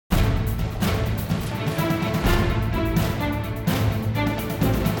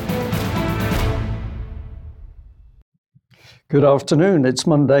Good afternoon. It's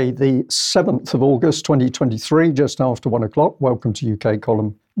Monday, the 7th of August, 2023, just after 1 o'clock. Welcome to UK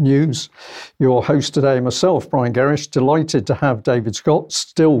Column News. Your host today, myself, Brian Gerrish, delighted to have David Scott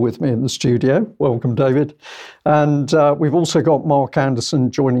still with me in the studio. Welcome, David. And we've also got Mark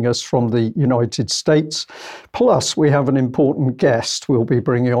Anderson joining us from the United States. Plus, we have an important guest we'll be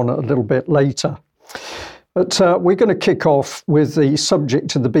bringing on a little bit later. But we're going to kick off with the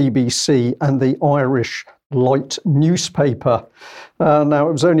subject of the BBC and the Irish Light newspaper. Now,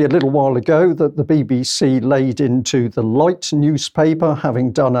 it was only a little while ago that the BBC laid into the Light newspaper,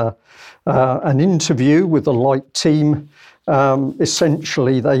 having done an interview with the Light team.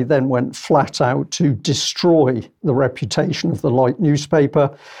 Essentially, they then went flat out to destroy the reputation of the Light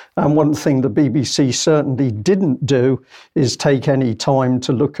newspaper. And one thing the BBC certainly didn't do is take any time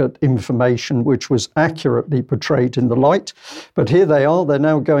to look at information which was accurately portrayed in the Light. But here they are. They're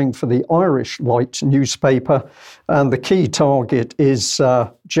now going for the Irish Light newspaper. And the key target is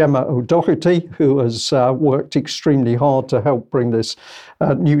Gemma O'Doherty, who has worked extremely hard to help bring this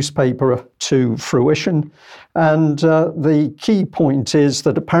newspaper to fruition. And the key point is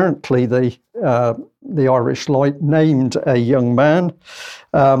that apparently the Irish Light named a young man,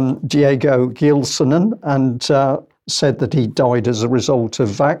 Diego Gilsonan, and said that he died as a result of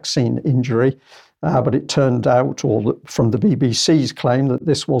vaccine injury. But it turned out, from the BBC's claim, that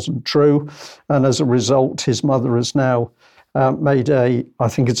this wasn't true. And as a result, his mother has now made I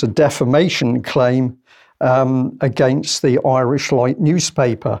think it's a defamation claim against the Irish Light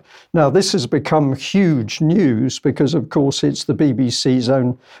newspaper. Now, this has become huge news because, of course, it's the BBC's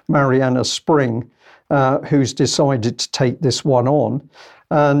own Marianna Spring who's decided to take this one on.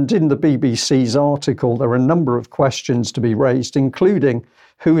 And in the BBC's article, there are a number of questions to be raised, including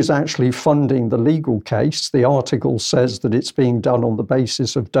who is actually funding the legal case. The article says that it's being done on the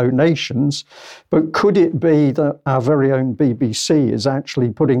basis of donations, but could it be that our very own BBC is actually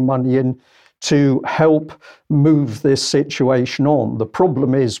putting money in to help move this situation on? The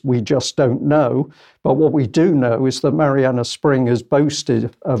problem is we just don't know. But what we do know is that Marianna Spring has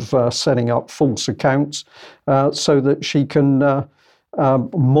boasted of setting up false accounts so that she can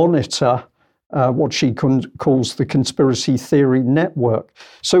monitor what she calls the conspiracy theory network.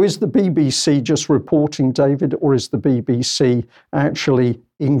 So is the BBC just reporting, David, or is the BBC actually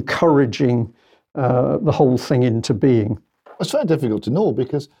encouraging the whole thing into being? It's very difficult to know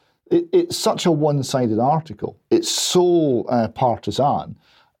because it's such a one-sided article. It's so partisan.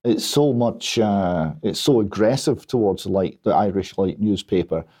 It's so much. It's so aggressive towards the Irish Light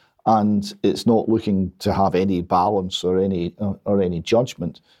newspaper, and it's not looking to have any balance or any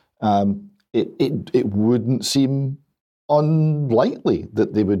judgment. It wouldn't seem unlikely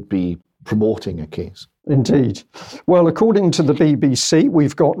that they would be promoting a case. Indeed. Well, according to the BBC,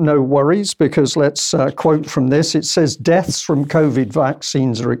 we've got no worries because let's quote from this. It says, deaths from COVID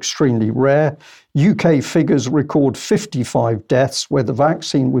vaccines are extremely rare. UK figures record 55 deaths where the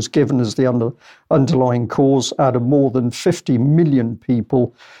vaccine was given as the underlying cause out of more than 50 million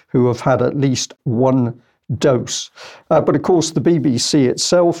people who have had at least one dose. But of course, the BBC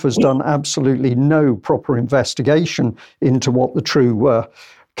itself has done absolutely no proper investigation into what the true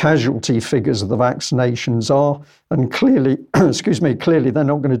casualty figures of the vaccinations are. And clearly, clearly they're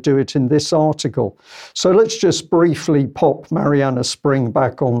not going to do it in this article. So let's just briefly pop Marianna Spring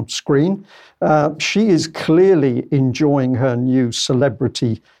back on screen. She is clearly enjoying her new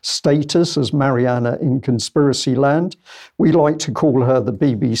celebrity status as Marianna in Conspiracy Land. We like to call her the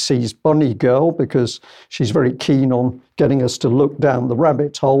BBC's bunny girl because she's very keen on getting us to look down the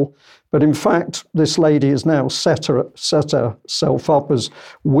rabbit hole. But in fact, this lady has now set herself up as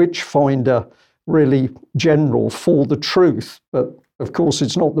witchfinder, really general for the truth. But of course,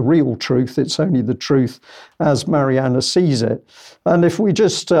 it's not the real truth. It's only the truth as Marianna sees it. And if we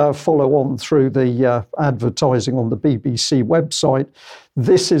just follow on through the advertising on the BBC website,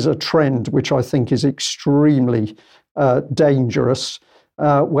 this is a trend which I think is extremely dangerous,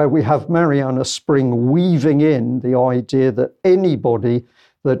 where we have Marianna Spring weaving in the idea that anybody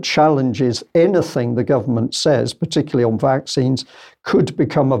that challenges anything the government says, particularly on vaccines, could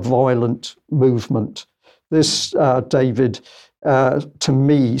become a violent movement. This, David, to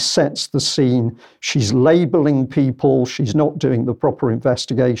me, sets the scene. She's labelling people. She's not doing the proper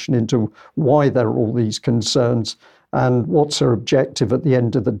investigation into why there are all these concerns and what's her objective at the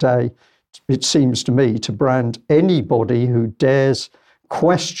end of the day. It seems to me to brand anybody who dares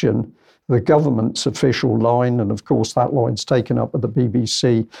question the government's official line, and of course that line's taken up at the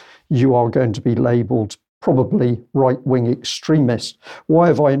BBC, you are going to be labelled probably right-wing extremist. Why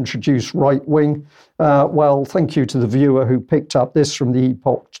have I introduced right-wing? Well, thank you to the viewer who picked up this from the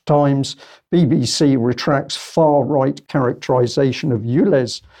Epoch Times. BBC retracts far-right characterisation of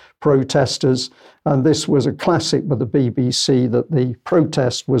ULEZ protesters. And this was a classic with the BBC, that the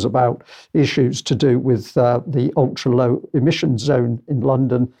protest was about issues to do with the ultra-low emission zone in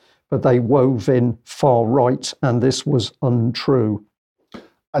London, but they wove in far right, and this was untrue.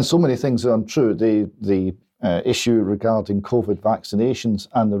 And so many things are untrue. The issue regarding COVID vaccinations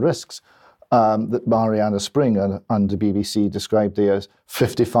and the risks that Mariana Spring and the BBC described there as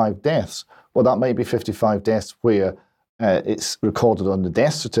 55 deaths. Well, that might be 55 deaths where it's recorded on the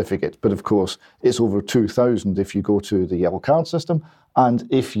death certificate, but of course it's over 2,000 if you go to the yellow card system. And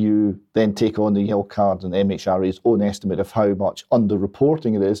if you then take on the yellow card and MHRA's own estimate of how much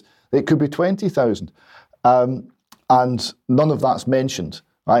underreporting it is, it could be 20,000. And none of that's mentioned.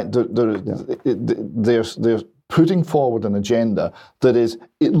 Right? They're putting forward an agenda that is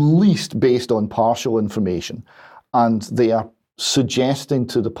at least based on partial information. And they are suggesting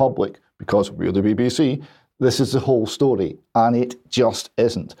to the public, because we're the BBC, this is the whole story, and it just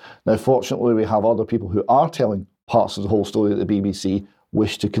isn't. Now, fortunately, we have other people who are telling parts of the whole story that the BBC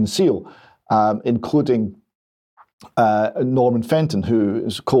wish to conceal, including Norman Fenton, who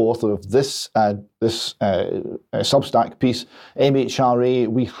is co-author of this Substack piece, MHRA,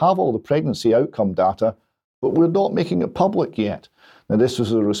 we have all the pregnancy outcome data, but we're not making it public yet. Now, this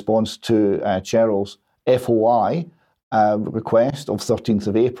was a response to Cheryl's FOI request of 13th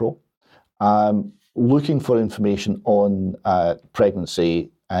of April, looking for information on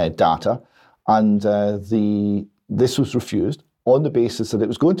pregnancy data, and this was refused on the basis that it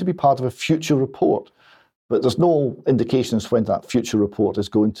was going to be part of a future report. But there's no indication as to when that future report is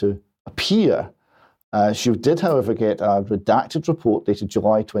going to appear. She did, however, get a redacted report dated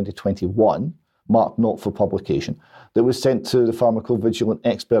July 2021, marked not for publication, that was sent to the Pharmacovigilance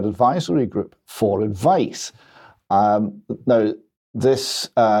Expert Advisory Group for advice. Now, this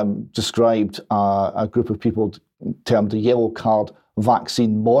described a group of people termed the Yellow Card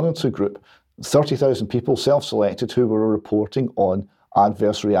Vaccine Monitor Group, 30,000 people self-selected who were reporting on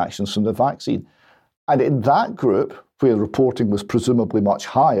adverse reactions from the vaccine. And in that group, where reporting was presumably much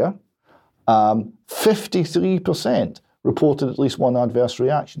higher, 53% reported at least one adverse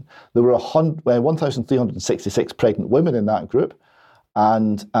reaction. There were 1,366 pregnant women in that group,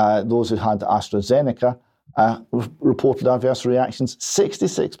 and those who had AstraZeneca reported adverse reactions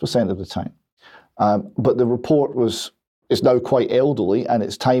 66% of the time. But the report is now quite elderly, and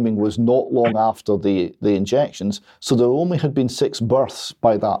its timing was not long after the injections, so there only had been 6 births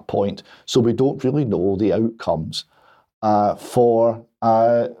by that point, so we don't really know the outcomes for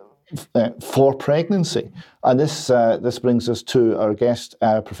pregnancy. And this brings us to our guest,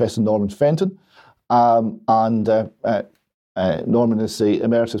 Professor Norman Fenton, and Norman is the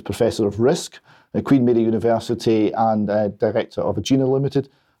Emeritus Professor of Risk at Queen Mary University and Director of Agena Limited.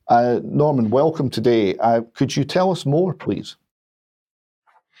 Norman, welcome today. Could you tell us more, please?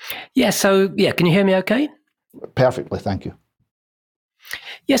 Can you hear me okay? Perfectly, thank you.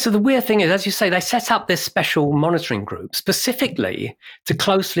 Yeah, so the weird thing is, as you say, they set up this special monitoring group specifically to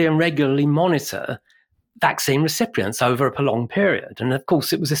closely and regularly monitor vaccine recipients over a prolonged period. And of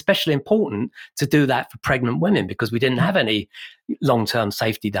course, it was especially important to do that for pregnant women because we didn't have any long-term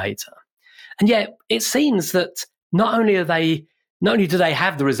safety data. And yet it seems that not only do they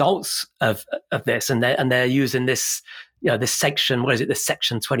have the results of this, and they're using this, this section, this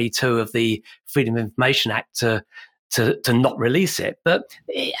section 22 of the Freedom of Information Act to not release it, but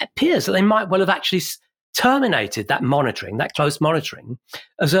it appears that they might well have actually terminated that monitoring, that close monitoring,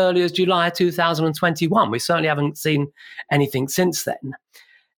 as early as July 2021. We certainly haven't seen anything since then.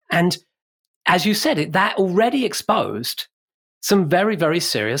 And as you said, that already exposed some very, very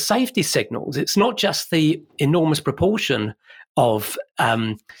serious safety signals. It's not just the enormous proportion of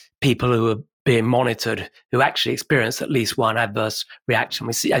people who are being monitored who actually experienced at least one adverse reaction.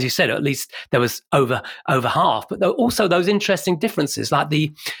 We see, as you said, at least there was over half, but there were also those interesting differences, like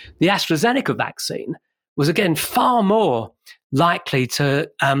the AstraZeneca vaccine was again far more likely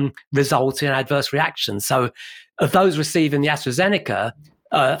to result in adverse reactions. So of those receiving the AstraZeneca,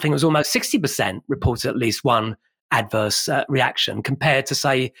 I think it was almost 60% reported at least one adverse reaction, compared to,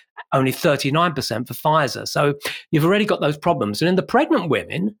 say, only 39% for Pfizer. So you've already got those problems. And in the pregnant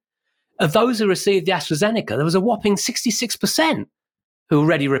women, of those who received the AstraZeneca, there was a whopping 66% who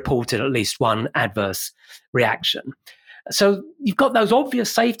already reported at least one adverse reaction. So you've got those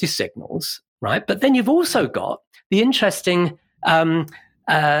obvious safety signals, right? But then you've also got the interesting thing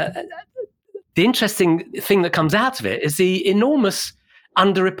that comes out of it is the enormous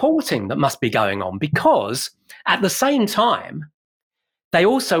underreporting that must be going on, because at the same time, they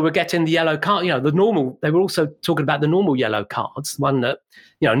also were getting the yellow card, they were also talking about the normal yellow cards, one that,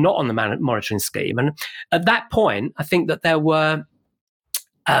 not on the monitoring scheme. And at that point, I think that there were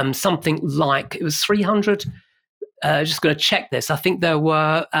something like, it was 300, just going to check this. I think there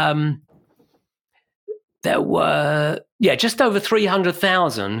were just over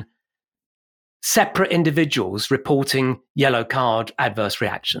 300,000 separate individuals reporting yellow card adverse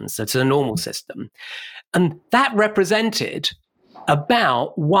reactions. So to the normal system. And that represented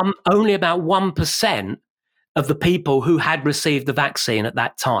only about 1% of the people who had received the vaccine at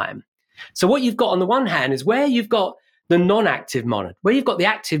that time. So what you've got on the one hand is where you've got the non-active monitor, where you've got the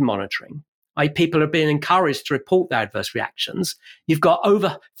active monitoring, people are being encouraged to report their adverse reactions. You've got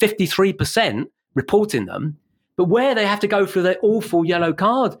over 53% reporting them, but where they have to go through the awful yellow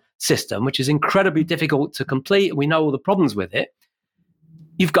card system, which is incredibly difficult to complete, and we know all the problems with it,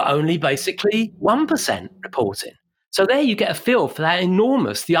 you've got only basically 1% reporting. So there you get a feel for how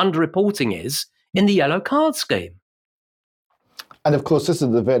enormous the underreporting is in the yellow card scheme. And of course, this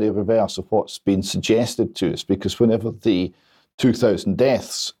is the very reverse of what's been suggested to us, because whenever the 2,000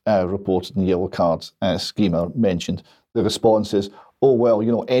 deaths reported in the yellow card scheme are mentioned, the response is, oh,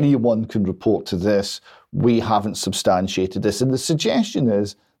 well, anyone can report to this. We haven't substantiated this. And the suggestion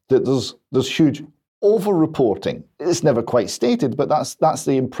is that there's huge over-reporting. It's never quite stated, but that's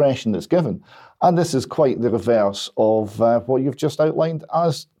the impression that's given. And this is quite the reverse of what you've just outlined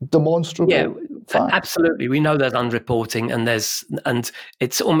as demonstrable. Yeah, fact. Absolutely. We know there's underreporting, and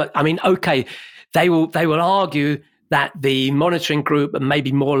it's almost. I mean, okay, they will argue that the monitoring group are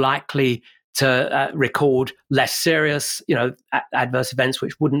maybe more likely to record less serious, adverse events,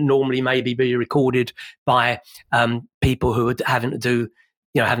 which wouldn't normally maybe be recorded by people who are having to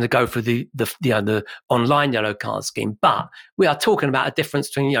go through the online yellow card scheme. But we are talking about a difference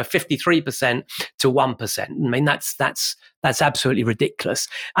between 53% to 1%. I mean, that's absolutely ridiculous.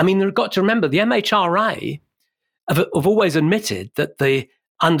 I mean, you've got to remember the MHRA have always admitted that the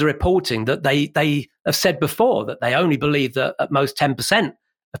underreporting, that they have said before that they only believe that at most 10%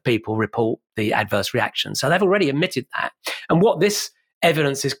 of people report the adverse reaction. So they've already admitted that. And what this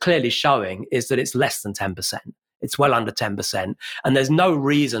evidence is clearly showing is that it's less than 10%. It's well under 10%. And there's no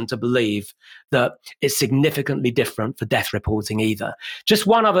reason to believe that it's significantly different for death reporting either. Just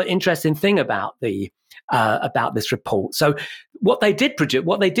one other interesting thing about this report. So what they did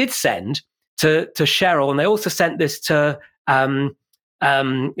send to Cheryl, and they also sent this to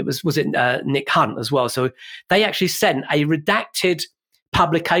Nick Hunt as well. So they actually sent a redacted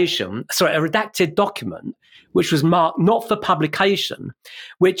document, which was marked not for publication,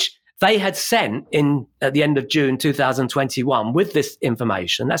 which they had sent at the end of June 2021 with this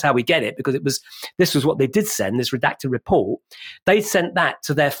information. That's how we get it, because this was what they did send, this redacted report. They sent that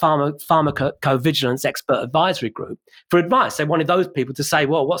to their pharmacovigilance expert advisory group for advice. They wanted those people to say,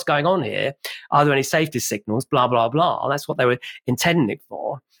 well, what's going on here? Are there any safety signals? Blah, blah, blah. That's what they were intending it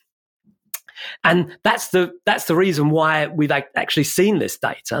for. And that's the reason why we've actually seen this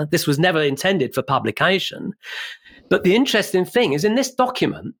data. This was never intended for publication. But the interesting thing is in this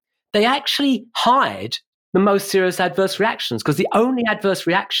document, they actually hide the most serious adverse reactions, because the only adverse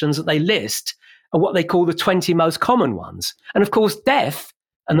reactions that they list are what they call the 20 most common ones. And of course, death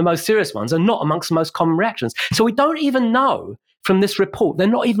and the most serious ones are not amongst the most common reactions. So we don't even know from this report, they're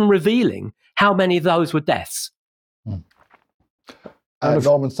not even revealing how many of those were deaths.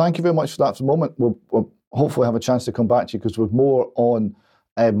 Norman, thank you very much for that for the moment. We'll hopefully have a chance to come back to you, because we've more on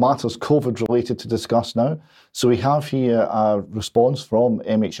matters COVID related to discuss now. So we have here a response from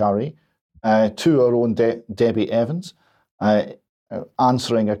MHRA to our own Debbie Evans,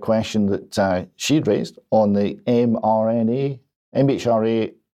 answering a question that she'd raised on the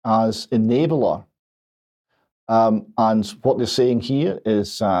MHRA as enabler. And what they're saying here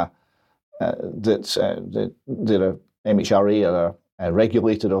is that the MHRA are a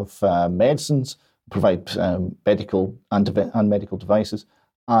regulator of medicines, provide medical and medical devices,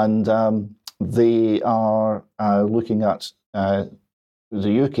 and they are looking at the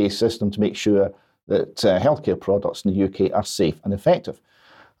UK system to make sure that healthcare products in the UK are safe and effective.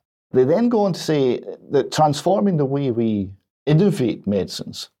 They then go on to say that transforming the way we innovate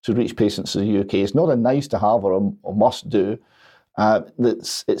medicines to reach patients in the UK is not a nice to have or a must do.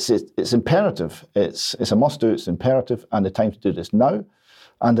 It's imperative. It's a must do. It's imperative, and the time to do this now.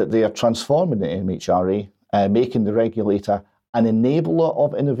 And that they are transforming the MHRA, making the regulator an enabler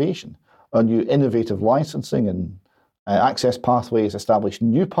of innovation, on new innovative licensing and access pathways, establish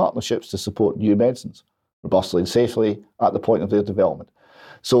new partnerships to support new medicines robustly and safely at the point of their development.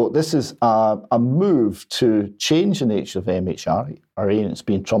 So this is a move to change the nature of MHRA, and it's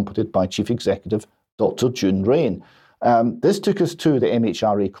being trumpeted by Chief Executive Dr. June Rain. This took us to the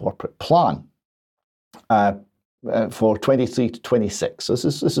MHRA corporate plan for 23 to 26. This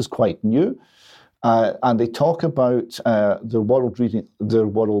is quite new. And they talk about their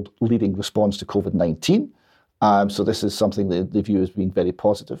world-leading response to COVID-19. So this is something that they view as being very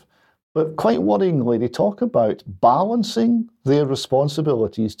positive. But quite worryingly, they talk about balancing their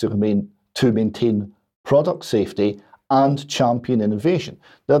responsibilities to maintain product safety and champion innovation.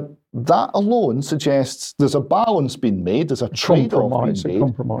 That alone suggests there's a balance being made, there's a trade-off being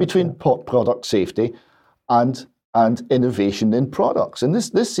made between product safety and innovation in products. And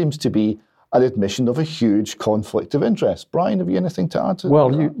this seems to be an admission of a huge conflict of interest. Brian, have you anything to add to that?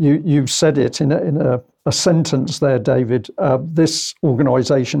 Well, you've said it in a sentence there, David. This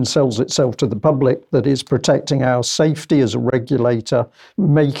organisation sells itself to the public that is protecting our safety as a regulator,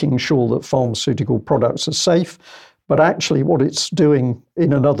 making sure that pharmaceutical products are safe. But actually what it's doing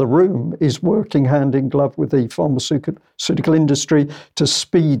in another room is working hand in glove with the pharmaceutical industry to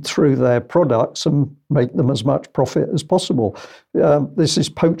speed through their products and make them as much profit as possible. This is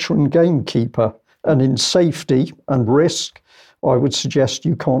poacher and gamekeeper. And in safety and risk, I would suggest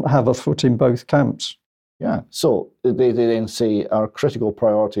you can't have a foot in both camps. Yeah, so they then say our critical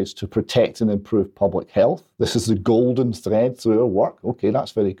priority is to protect and improve public health. This is the golden thread through our work. Okay,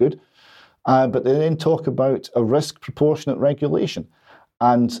 that's very good. But they then talk about a risk proportionate regulation.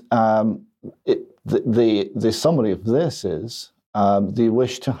 And the summary of this is they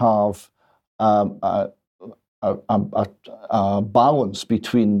wish to have a balance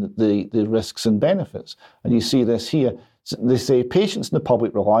between the risks and benefits. And you see this here. They say patients and the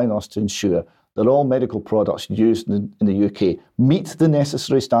public rely on us to ensure that all medical products used in the UK meet the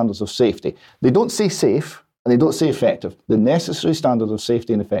necessary standards of safety. They don't say safe, and they don't say effective, the necessary standards of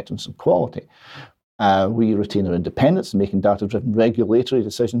safety and effectiveness and quality. We retain our independence in making data-driven regulatory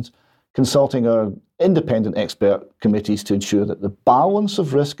decisions, consulting our independent expert committees to ensure that the balance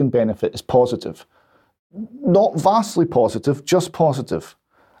of risk and benefit is positive. Not vastly positive, just positive.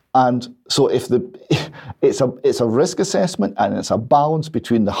 And so if it's a risk assessment and it's a balance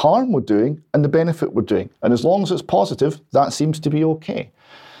between the harm we're doing and the benefit we're doing. And as long as it's positive, that seems to be okay.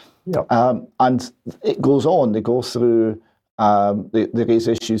 Yep. And it goes on. They go through. They raise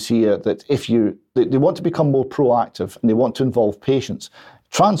issues here that they want to become more proactive and they want to involve patients.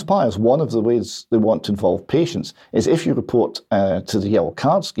 Transpires one of the ways they want to involve patients is if you report to the yellow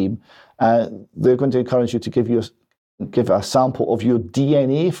card scheme, they're going to encourage you to give a sample of your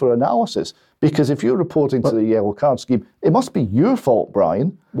DNA for analysis. Because if you're reporting to the yellow card scheme, it must be your fault,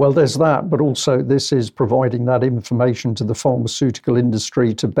 Brian. Well, there's that, but also this is providing that information to the pharmaceutical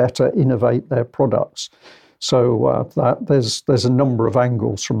industry to better innovate their products. So there's a number of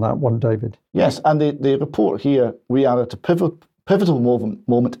angles from that one, David. Yes, and the report here, we are at a pivotal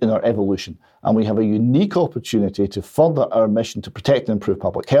moment in our evolution, and we have a unique opportunity to further our mission to protect and improve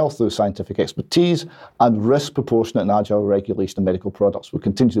public health through scientific expertise and risk proportionate and agile regulation of medical products. We'll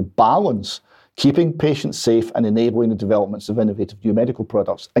continue to balance keeping patients safe and enabling the developments of innovative new medical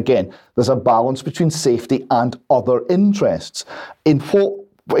products. Again, there's a balance between safety and other interests. In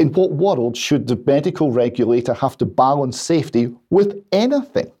what world should the medical regulator have to balance safety with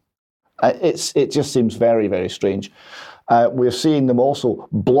anything? It just seems very, very strange. We're seeing them also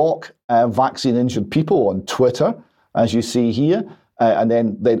block vaccine-injured people on Twitter, as you see here, and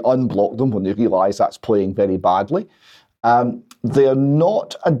then unblock them when they realise that's playing very badly. They're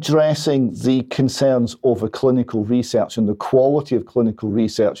not addressing the concerns over clinical research and the quality of clinical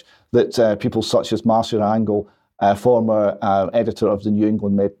research that people such as Marcia Angle, former editor of the New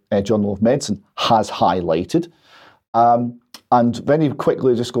England Journal of Medicine, has highlighted. And very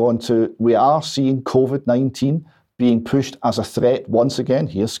quickly just go on to, we are seeing COVID-19 being pushed as a threat once again.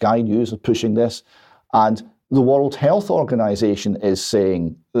 Here, Sky News are pushing this. And the World Health Organization is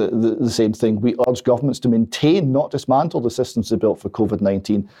saying the same thing. We urge governments to maintain, not dismantle, the systems they built for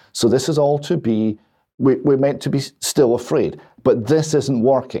COVID-19. So this is all to be, we're meant to be still afraid. But this isn't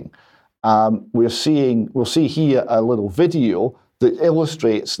working. We'll see here a little video that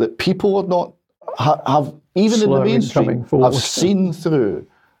illustrates that people are not, have even slowly in the mainstream, have seen through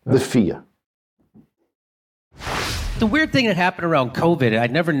the fear. The weird thing that happened around COVID,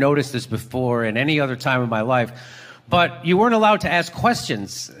 I'd never noticed this before in any other time of my life, but you weren't allowed to ask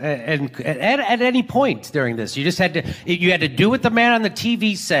questions at any point during this. You just had to do what the man on the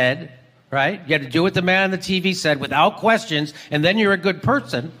TV said, right? You had to do what the man on the TV said without questions, and then you're a good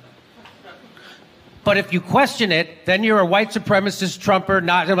person. But if you question it, then you're a white supremacist Trumper.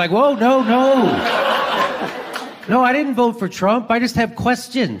 They're like, whoa, no. No, I didn't vote for Trump. I just have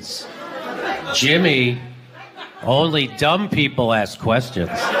questions. Jimmy, only dumb people ask questions.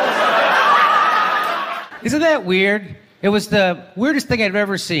 Isn't that weird? It was the weirdest thing I've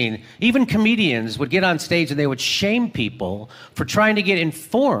ever seen. Even comedians would get on stage and they would shame people for trying to get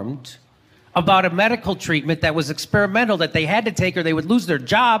informed about a medical treatment that was experimental that they had to take or they would lose their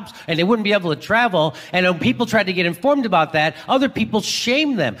jobs and they wouldn't be able to travel. And when people tried to get informed about that, other people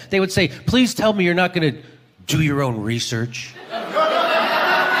shamed them. They would say, please tell me you're not going to do your own research.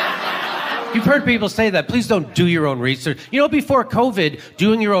 You've heard people say that. Please don't do your own research. You know, before COVID,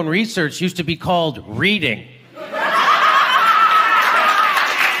 doing your own research used to be called reading.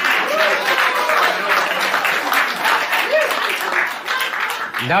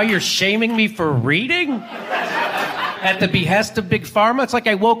 Now you're shaming me for reading? At the behest of Big Pharma? It's like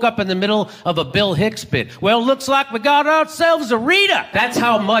I woke up in the middle of a Bill Hicks bit. Well, looks like we got ourselves a reader. That's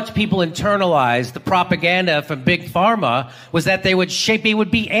how much people internalized the propaganda from Big Pharma, was that they would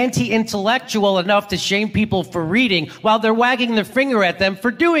be anti-intellectual enough to shame people for reading while they're wagging their finger at them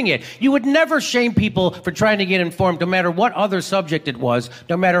for doing it. You would never shame people for trying to get informed, no matter what other subject it was,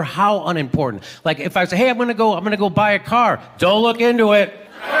 no matter how unimportant. Like if I say, hey, I'm gonna go buy a car. Don't look into it.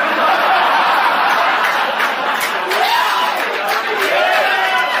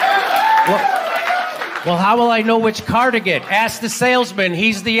 Well, how will I know which car to get? Ask the salesman.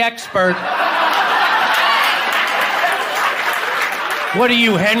 He's the expert. What are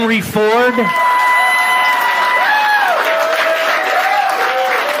you, Henry Ford?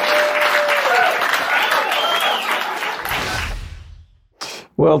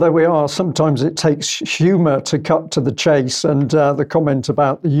 Well, there we are. Sometimes it takes humour to cut to the chase, and the comment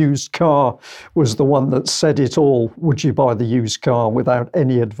about the used car was the one that said it all. Would you buy the used car without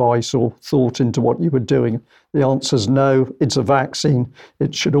any advice or thought into what you were doing? The answer's no. It's a vaccine.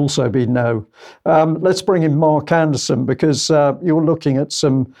 It should also be no. Let's bring in Mark Anderson, because you're looking at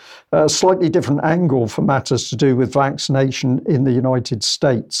some slightly different angle for matters to do with vaccination in the United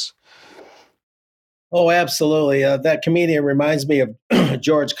States. Oh, absolutely. That comedian reminds me of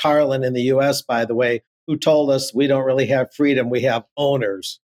George Carlin in the U.S., by the way, who told us we don't really have freedom, we have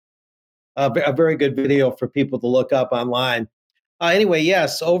owners. A very good video for people to look up online. Anyway,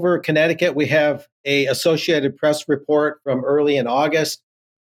 yes, over Connecticut, we have a Associated Press report from early in August.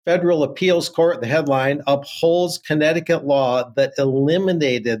 Federal Appeals Court, the headline, upholds Connecticut law that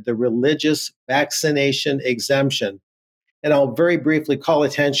eliminated the religious vaccination exemption. And I'll very briefly call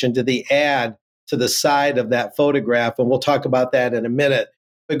attention to the ad to the side of that photograph, and we'll talk about that in a minute.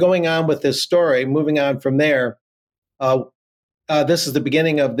 But going on with this story, moving on from there, this is the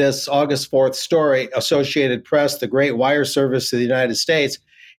beginning of this August 4th story. Associated Press, the great wire service of the United States,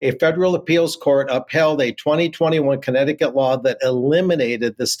 a federal appeals court upheld a 2021 Connecticut law that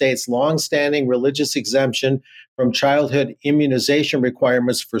eliminated the state's longstanding religious exemption from childhood immunization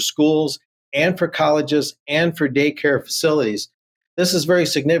requirements for schools and for colleges and for daycare facilities. This is very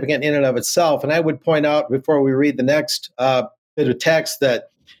significant in and of itself. And I would point out before we read the next bit of text that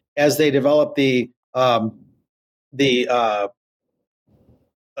as they develop the WHO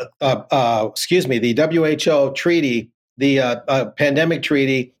treaty, the pandemic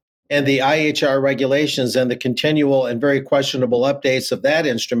treaty, and the IHR regulations and the continual and very questionable updates of that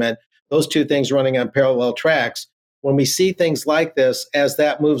instrument, those two things running on parallel tracks. When we see things like this, as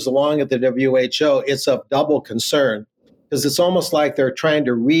that moves along at the WHO, it's of double concern, because it's almost like they're trying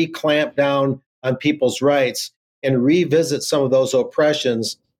to re-clamp down on people's rights and revisit some of those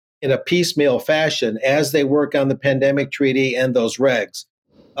oppressions in a piecemeal fashion as they work on the pandemic treaty and those regs.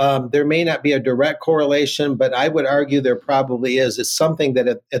 There may not be a direct correlation, but I would argue there probably is. It's something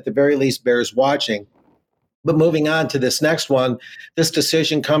that at the very least bears watching. But moving on to this next one, this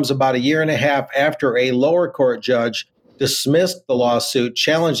decision comes about a year and a half after a lower court judge dismissed the lawsuit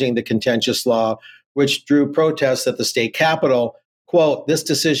challenging the contentious law, which drew protests at the state capitol. Quote, this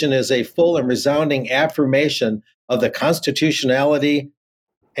decision is a full and resounding affirmation of the constitutionality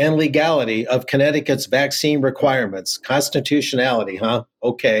and legality of Connecticut's vaccine requirements. Constitutionality, huh?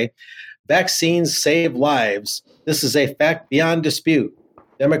 Okay. Vaccines save lives. This is a fact beyond dispute.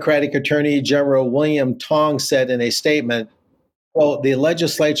 Democratic Attorney General William Tong said in a statement, quote, the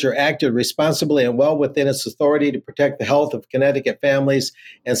legislature acted responsibly and well within its authority to protect the health of Connecticut families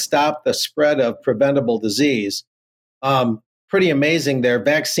and stop the spread of preventable disease. Pretty amazing there.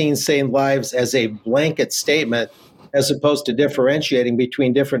 Vaccines save lives as a blanket statement, as opposed to differentiating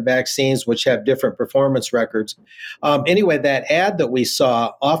between different vaccines, which have different performance records. Anyway, that ad that we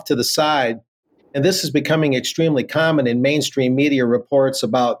saw off to the side, and this is becoming extremely common in mainstream media reports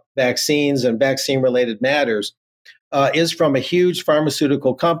about vaccines and vaccine-related matters, is from a huge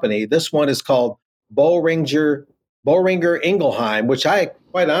pharmaceutical company. This one is called Boehringer Boehringer Ingelheim, which I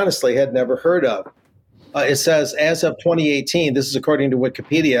quite honestly had never heard of. It says, as of 2018, this is according to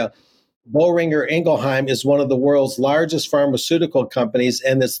Wikipedia, Boehringer Ingelheim is one of the world's largest pharmaceutical companies,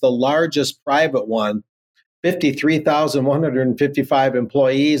 and it's the largest private one. 53,155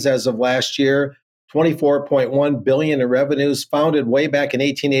 employees as of last year, 24.1 billion in revenues, founded way back in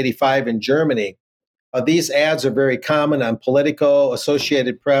 1885 in Germany. These ads are very common on Politico,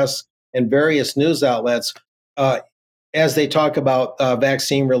 Associated Press, and various news outlets as they talk about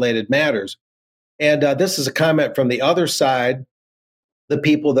vaccine-related matters. And this is a comment from the other side, the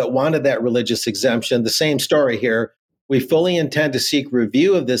people that wanted that religious exemption. The same story here. We fully intend to seek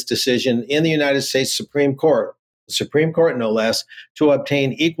review of this decision in the United States Supreme Court, the Supreme Court no less, to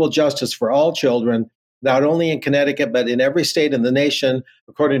obtain equal justice for all children, not only in Connecticut, but in every state in the nation,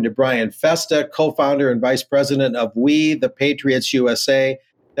 according to Brian Festa, co-founder and vice president of We the Patriots USA.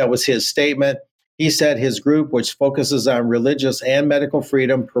 That was his statement. He said his group, which focuses on religious and medical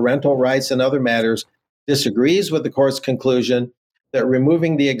freedom, parental rights, and other matters, disagrees with the court's conclusion that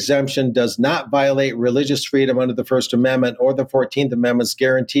removing the exemption does not violate religious freedom under the First Amendment or the 14th Amendment's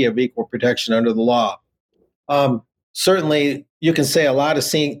guarantee of equal protection under the law. Certainly, you can say a lot of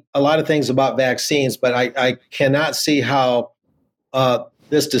things about vaccines, but I cannot see how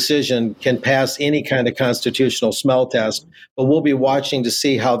this decision can pass any kind of constitutional smell test. But we'll be watching to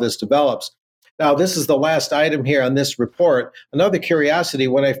see how this develops. Now, this is the last item here on this report. Another curiosity,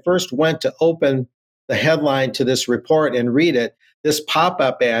 when I first went to open the headline to this report and read it, this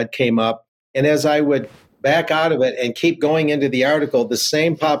pop-up ad came up, and as I would back out of it and keep going into the article, the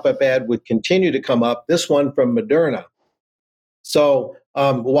same pop-up ad would continue to come up, this one from Moderna. So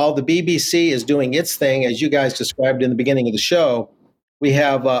while the BBC is doing its thing, as you guys described in the beginning of the show, we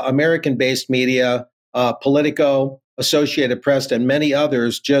have American-based media, Politico, Associated Press, and many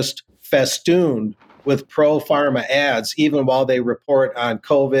others just festooned with pro-pharma ads, even while they report on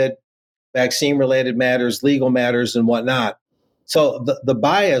COVID, vaccine-related matters, legal matters, and whatnot. So the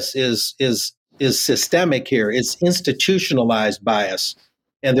bias is systemic here. It's institutionalized bias,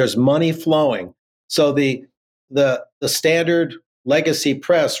 and there's money flowing. So the standard legacy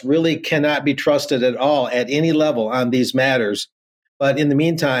press really cannot be trusted at all at any level on these matters. But in the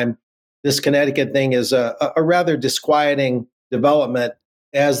meantime, this Connecticut thing is a rather disquieting development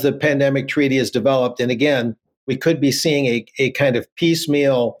as the pandemic treaty is developed. And again, we could be seeing a kind of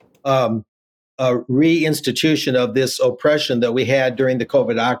piecemeal reinstitution of this oppression that we had during the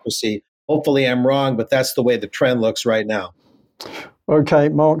COVIDocracy. Hopefully I'm wrong, but that's the way the trend looks right now. Okay,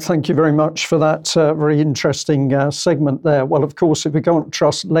 Mark, thank you very much for that very interesting segment there. Well, of course, if we can't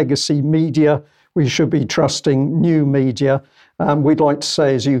trust legacy media, we should be trusting new media. We'd like to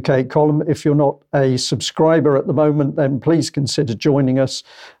say as UK Column, if you're not a subscriber at the moment, then please consider joining us.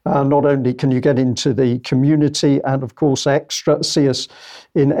 Not only can you get into the community and, of course, see us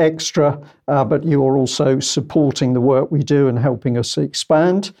in Extra, but you are also supporting the work we do and helping us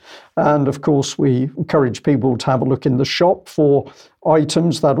expand. And, of course, we encourage people to have a look in the shop for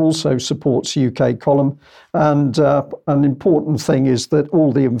items that also supports UK Column. And an important thing is that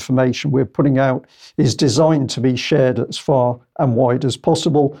all the information we're putting out is designed to be shared as far and wide as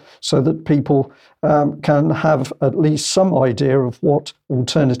possible so that people can have at least some idea of what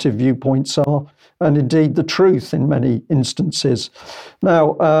alternative viewpoints are and indeed the truth in many instances.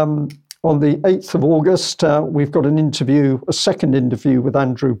 Now, on the 8th of August, we've got a second interview with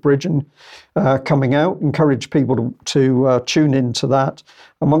Andrew Bridgen coming out. Encourage people to tune into that.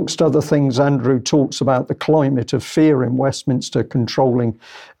 Amongst other things, Andrew talks about the climate of fear in Westminster controlling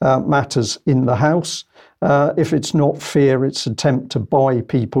matters in the House. If it's not fear, it's attempt to buy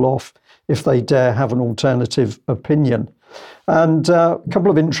people off if they dare have an alternative opinion. And a couple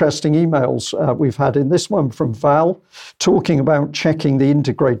of interesting emails we've had in this one from Val, talking about checking the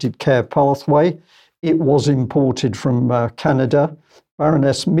integrated care pathway. It was imported from Canada.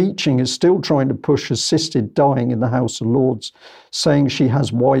 Baroness Meaching is still trying to push assisted dying in the House of Lords, saying she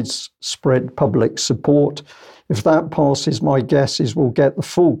has widespread public support. If that passes, my guess is we'll get the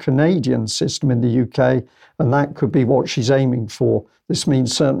full Canadian system in the UK, and that could be what she's aiming for. This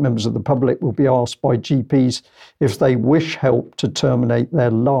means certain members of the public will be asked by GPs if they wish help to terminate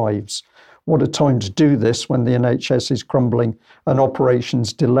their lives. What a time to do this when the NHS is crumbling and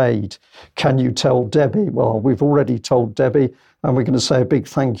operations delayed. Can you tell Debbie? Well, we've already told Debbie, and we're going to say a big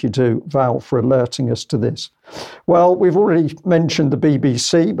thank you to Val for alerting us to this. Well, we've already mentioned the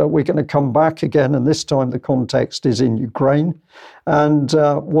BBC, but we're going to come back again, and this time the context is in Ukraine. And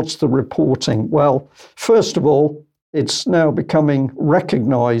what's the reporting? Well, first of all, It's now becoming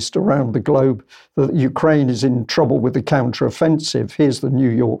recognized around the globe that Ukraine is in trouble with the counteroffensive. Here's the New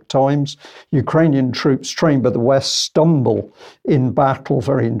York Times. Ukrainian troops trained by the West stumble in battle.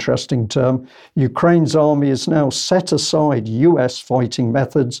 Very interesting term. Ukraine's army has now set aside US fighting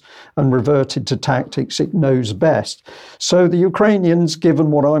methods and reverted to tactics it knows best. So the Ukrainians, given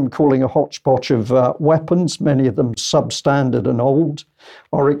what I'm calling a hodgepodge of weapons, many of them substandard and old,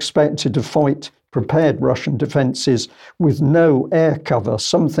 are expected to fight prepared Russian defences with no air cover,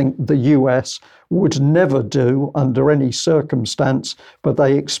 something the US would never do under any circumstance, but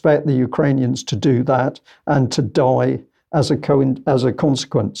they expect the Ukrainians to do that and to die as a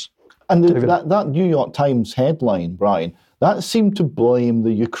consequence. And that New York Times headline, Brian, that seemed to blame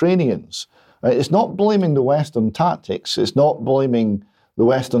the Ukrainians. It's not blaming the Western tactics. It's not blaming the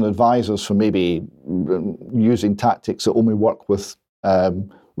Western advisors for maybe using tactics that only work with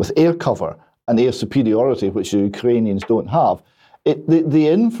air cover and air superiority, which the Ukrainians don't have. The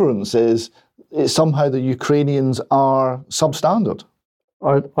inference is somehow the Ukrainians are substandard.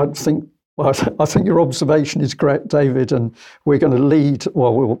 I think your observation is correct, David, and we're going to lead,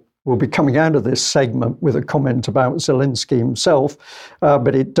 we'll be coming out of this segment with a comment about Zelensky himself,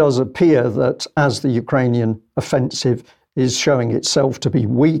 but it does appear that as the Ukrainian offensive is showing itself to be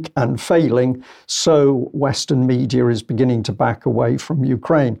weak and failing, so Western media is beginning to back away from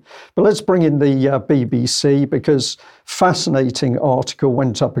Ukraine. But let's bring in the BBC, because fascinating article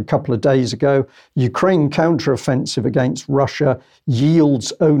went up a couple of days ago. Ukraine counteroffensive against Russia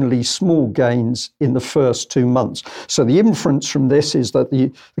yields only small gains in the first 2 months. So the inference from this is that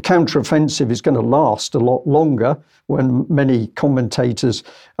the counteroffensive is going to last a lot longer, when many commentators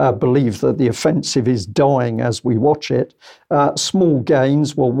believe that the offensive is dying as we watch it. Small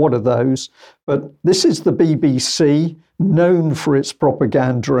gains, well, what are those? But this is the BBC, known for its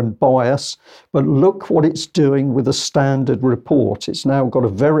propaganda and bias, but look what it's doing with a standard report. It's now got a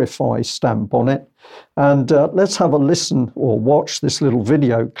verify stamp on it. And let's have a listen or watch this little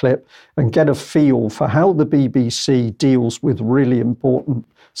video clip and get a feel for how the BBC deals with really important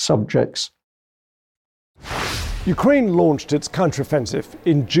subjects. Ukraine launched its counteroffensive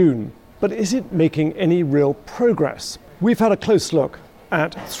in June, but is it making any real progress? We've had a close look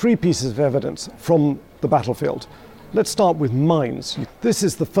at 3 pieces of evidence from the battlefield. Let's start with mines. This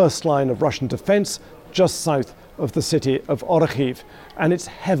is the first line of Russian defense just south of the city of Orikhiv, and it's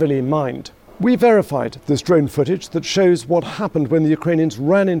heavily mined. We verified this drone footage that shows what happened when the Ukrainians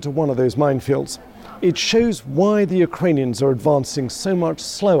ran into one of those minefields. It shows why the Ukrainians are advancing so much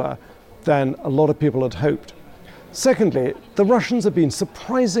slower than a lot of people had hoped. Secondly, the Russians have been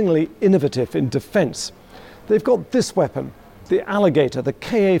surprisingly innovative in defense. They've got this weapon, the Alligator, the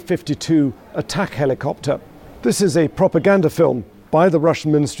Ka-52 attack helicopter. This is a propaganda film by the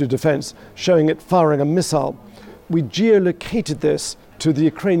Russian Ministry of Defense showing it firing a missile. We geolocated this to the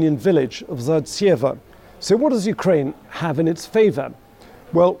Ukrainian village of Zadsyevo. So what does Ukraine have in its favor?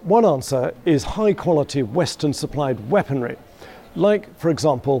 Well, one answer is high-quality Western-supplied weaponry, like, for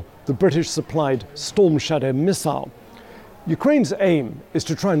example, the British-supplied Storm Shadow missile. Ukraine's aim is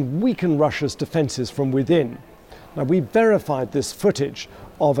to try and weaken Russia's defenses from within. Now, we verified this footage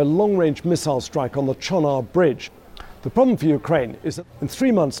of a long-range missile strike on the Chonar Bridge. The problem for Ukraine is that in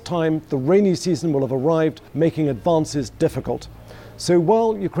 3 months' time, the rainy season will have arrived, making advances difficult. So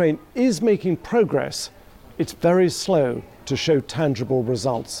while Ukraine is making progress, it's very slow to show tangible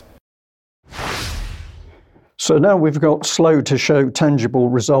results. So now we've got slow to show tangible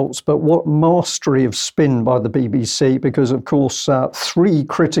results, but what mastery of spin by the BBC, because of course 3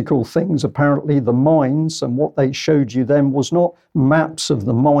 critical things, apparently the mines, and what they showed you then was not maps of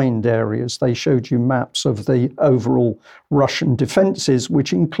the mined areas, they showed you maps of the overall Russian defences,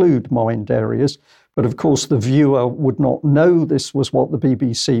 which include mined areas. But of course the viewer would not know this was what the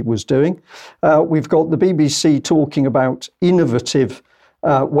BBC was doing. We've got the BBC talking about innovative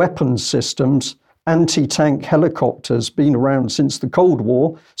weapons systems. Anti-tank helicopters, been around since the Cold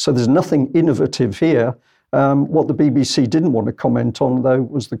War, so there's nothing innovative here. What the BBC didn't want to comment on, though,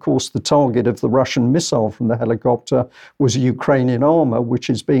 was, of course, the target of the Russian missile from the helicopter was Ukrainian armour, which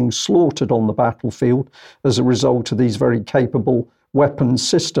is being slaughtered on the battlefield as a result of these very capable weapons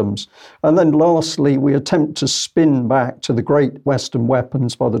systems. And then lastly, we attempt to spin back to the great Western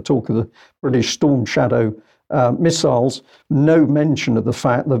weapons by the talk of the British Storm Shadow missiles. No mention of the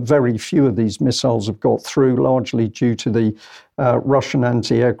fact that very few of these missiles have got through, largely due to the Russian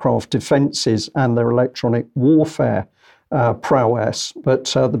anti-aircraft defences and their electronic warfare prowess. But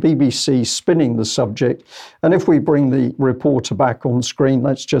the BBC spinning the subject. And if we bring the reporter back on screen,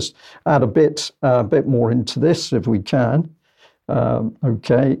 let's just add a bit more into this if we can.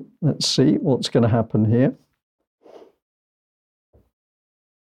 Okay, let's see what's going to happen here.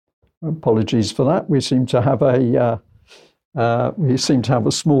 Apologies for that. We seem to have a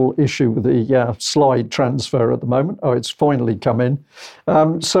small issue with the slide transfer at the moment. Oh, it's finally come in.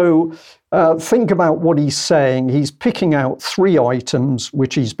 So think about what he's saying. He's picking out 3 items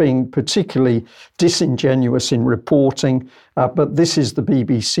which he's being particularly disingenuous in reporting. But this is the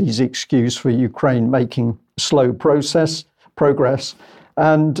BBC's excuse for Ukraine making slow progress.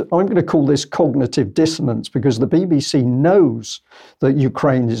 And I'm going to call this cognitive dissonance, because the BBC knows that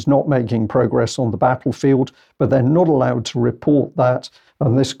Ukraine is not making progress on the battlefield, but they're not allowed to report that.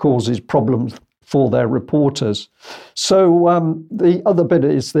 And this causes problems for their reporters. So the other bit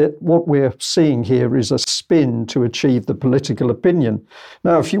is that what we're seeing here is a spin to achieve the political opinion.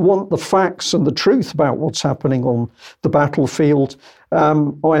 Now, if you want the facts and the truth about what's happening on the battlefield, I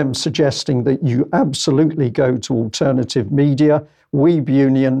am suggesting that you absolutely go to alternative media. Weeb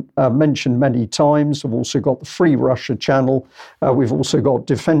Union, mentioned many times. We've also got the Free Russia channel. We've also got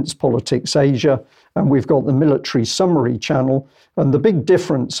Defence Politics Asia, and we've got the Military Summary channel. And the big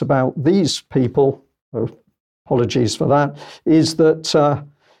difference about these people, apologies for that, is that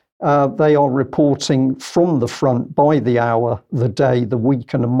they are reporting from the front by the hour, the day, the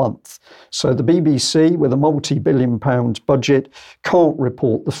week and a month. So the BBC, with a multi-billion pound budget, can't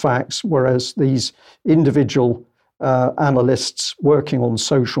report the facts, whereas these individual analysts working on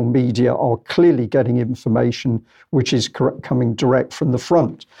social media are clearly getting information which is coming direct from the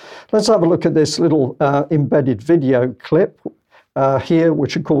front. Let's have a look at this little embedded video clip here,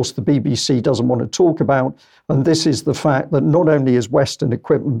 which of course the BBC doesn't want to talk about. And this is the fact that not only is Western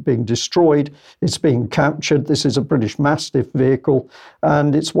equipment being destroyed, it's being captured. This is a British Mastiff vehicle,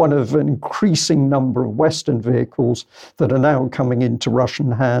 and it's one of an increasing number of Western vehicles that are now coming into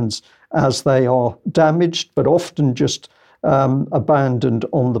Russian hands as they are damaged, but often just abandoned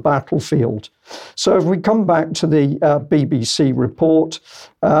on the battlefield. So if we come back to the BBC report,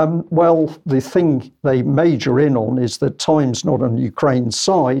 well, the thing they major in on is that time's not on Ukraine's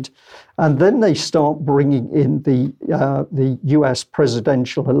side, and then they start bringing in the US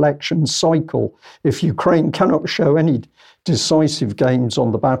presidential election cycle. If Ukraine cannot show any decisive gains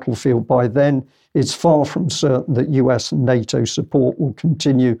on the battlefield by then, it's far from certain that US and NATO support will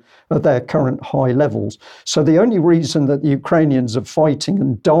continue at their current high levels. So the only reason that the Ukrainians are fighting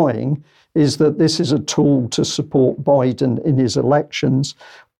and dying is that this is a tool to support Biden in his elections.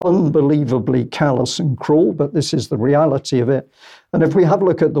 Unbelievably callous and cruel, but this is the reality of it. And if we have a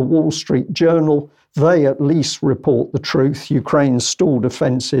look at the Wall Street Journal, they at least report the truth. Ukraine's stalled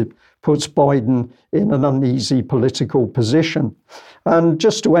offensive puts Biden in an uneasy political position. And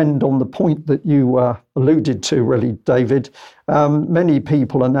just to end on the point that you alluded to, really, David, many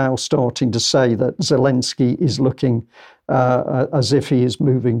people are now starting to say that Zelensky is looking as if he is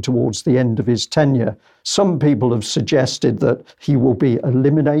moving towards the end of his tenure. Some people have suggested that he will be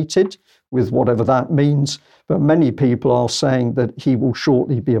eliminated, with whatever that means, but many people are saying that he will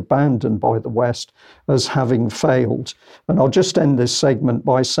shortly be abandoned by the West as having failed. And I'll just end this segment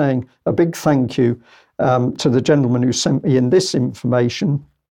by saying a big thank you to the gentleman who sent me in this information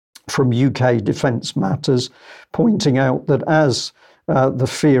from UK Defence Matters, pointing out that as the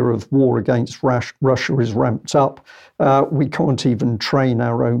fear of war against Russia is ramped up, we can't even train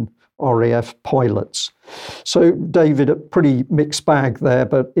our own RAF pilots. So, David, a pretty mixed bag there,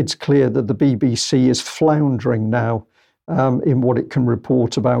 but it's clear that the BBC is floundering now in what it can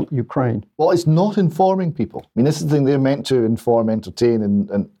report about Ukraine. Well, it's not informing people. I mean, this is the thing, they're meant to inform, entertain,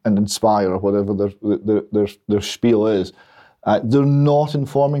 and inspire, or whatever their spiel is. They're not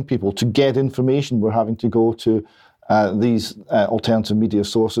informing people. To get information, we're having to go to these alternative media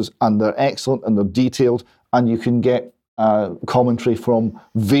sources, and they're excellent and they're detailed, and you can get commentary from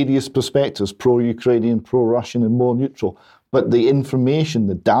various perspectives, pro-Ukrainian, pro-Russian, and more neutral. But the information,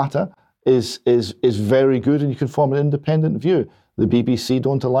 the data, is very good, and you can form an independent view. The BBC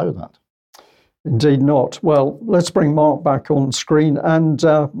don't allow that. Indeed not. Well, let's bring Mark back on screen. And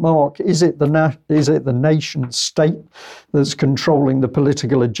Mark, is it the nation state that's controlling the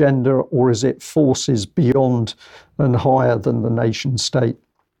political agenda, or is it forces beyond and higher than the nation state?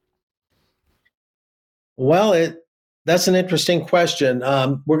 Well, that's an interesting question.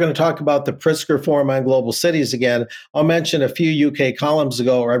 We're going to talk about the Pritzker Forum on Global Cities again. I'll mention a few UK columns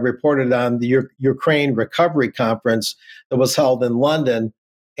ago, I reported on the Ukraine Recovery Conference that was held in London.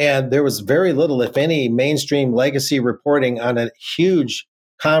 And there was very little, if any, mainstream legacy reporting on a huge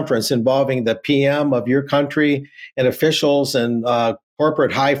conference involving the PM of your country and officials and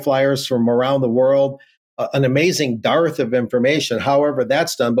corporate high flyers from around the world. An amazing dearth of information, however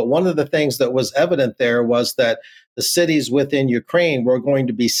that's done. But one of the things that was evident there was that the cities within Ukraine were going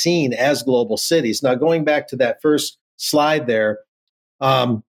to be seen as global cities. Now, going back to that first slide there,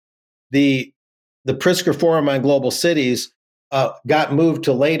 the Pritzker Forum on Global Cities got moved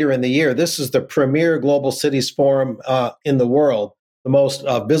to later in the year. This is the premier Global Cities Forum in the world, the most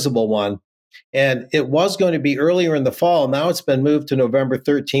visible one. And it was going to be earlier in the fall. Now it's been moved to November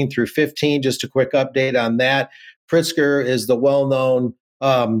 13 through 15. Just a quick update on that. Pritzker is the well-known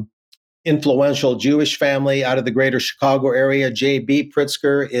influential Jewish family out of the greater Chicago area. J.B.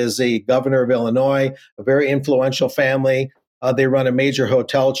 Pritzker is the governor of Illinois, a very influential family. They run a major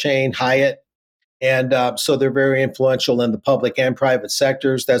hotel chain, Hyatt. And so they're very influential in the public and private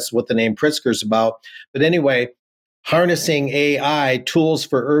sectors. That's what the name Pritzker is about. But anyway, harnessing AI tools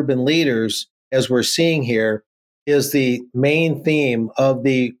for urban leaders, as we're seeing here, is the main theme of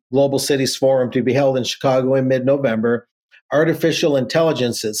the Global Cities Forum to be held in Chicago in mid-November. Artificial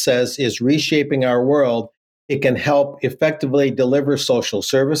intelligence, it says, is reshaping our world. It can help effectively deliver social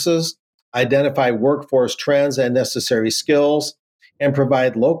services, identify workforce trends and necessary skills, and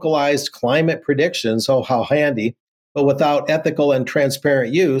provide localized climate predictions. Oh, how handy. But without ethical and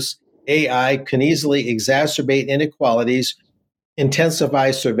transparent use, AI can easily exacerbate inequalities,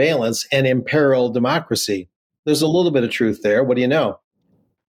 intensify surveillance, and imperil democracy. There's a little bit of truth there. What do you know?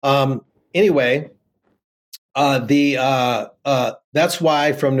 Anyway, that's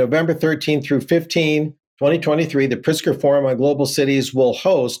why from November 13 through 15, 2023, the Pritzker Forum on Global Cities will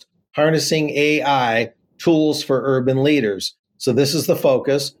host Harnessing AI Tools for Urban Leaders. So this is the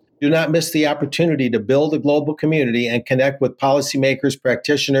focus. Do not miss the opportunity to build a global community and connect with policymakers,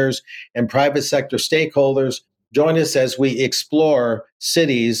 practitioners, and private sector stakeholders. Join us as we explore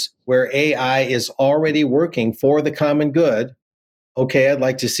cities where AI is already working for the common good. Okay, I'd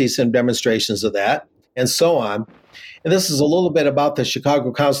like to see some demonstrations of that, and so on. And this is a little bit about the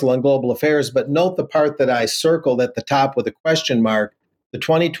Chicago Council on Global Affairs, but note the part that I circled at the top with a question mark. The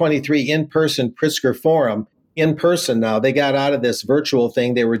 2023 in-person Pritzker Forum, in person now. They got out of this virtual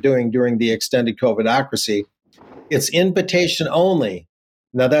thing they were doing during the extended COVIDocracy. It's invitation only.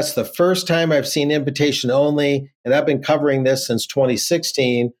 Now, that's the first time I've seen invitation only, and I've been covering this since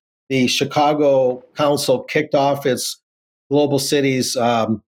 2016. The Chicago Council kicked off its Global Cities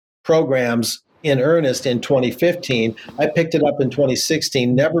programs in earnest in 2015. I picked it up in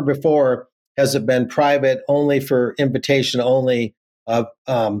 2016. Never before has it been private, only for invitation only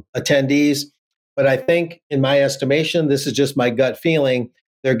attendees. But I think, in my estimation, this is just my gut feeling,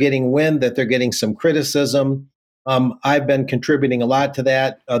 they're getting wind that they're getting some criticism. I've been contributing a lot to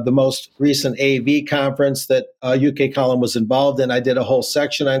that. The most recent AV conference that UK Column was involved in, I did a whole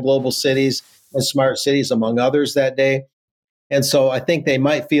section on global cities and smart cities, among others, that day. And so I think they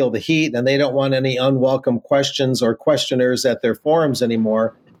might feel the heat, and they don't want any unwelcome questions or questioners at their forums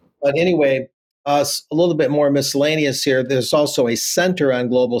anymore. But anyway, a little bit more miscellaneous here. There's also a center on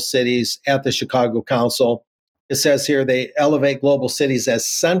global cities at the Chicago Council. It says here they elevate global cities as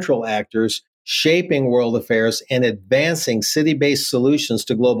central actors, shaping world affairs and advancing city-based solutions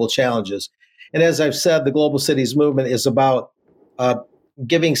to global challenges. And as I've said, the Global Cities Movement is about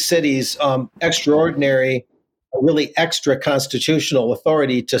giving cities extraordinary, really extra constitutional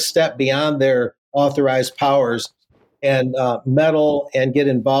authority to step beyond their authorized powers and meddle and get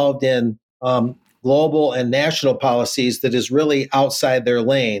involved in global and national policies that is really outside their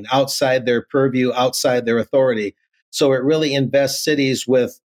lane, outside their purview, outside their authority. So it really invests cities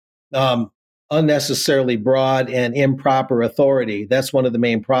with unnecessarily broad and improper authority. That's one of the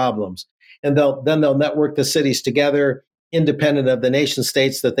main problems. And they'll network the cities together, independent of the nation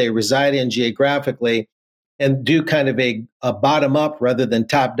states that they reside in geographically, and do kind of a bottom-up rather than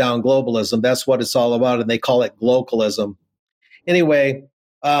top-down globalism. That's what it's all about, and they call it globalism. Anyway,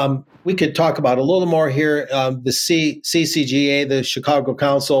 we could talk about a little more here. The CCGA, the Chicago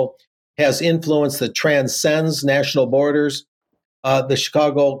Council, has influence that transcends national borders. The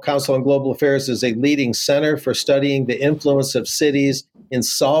Chicago Council on Global Affairs is a leading center for studying the influence of cities in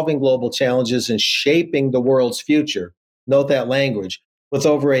solving global challenges and shaping the world's future. Note that language. With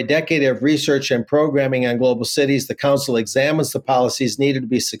over a decade of research and programming on global cities, the Council examines the policies needed to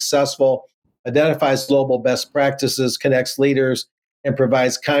be successful, identifies global best practices, connects leaders, and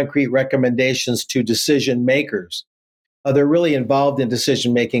provides concrete recommendations to decision makers. They're really involved in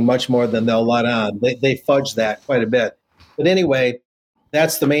decision making much more than they'll let on. They fudge that quite a bit. But anyway,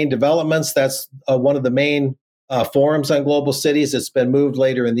 that's the main developments. That's one of the main forums on global cities. It's been moved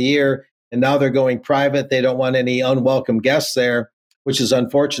later in the year, and now they're going private. They don't want any unwelcome guests there, which is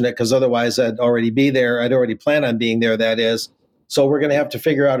unfortunate because otherwise I'd already be there. I'd already plan on being there, that is. So we're going to have to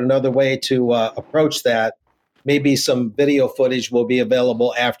figure out another way to approach that. Maybe some video footage will be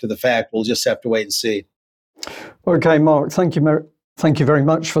available after the fact. We'll just have to wait and see. Okay, Mark, thank you very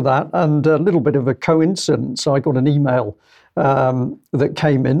much for that. And a little bit of a coincidence, I got an email that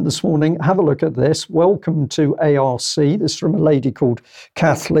came in this morning. Have a look at this. Welcome to ARC. This is from a lady called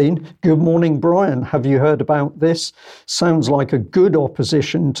Kathleen. Good morning, Brian. Have you heard about this? Sounds like a good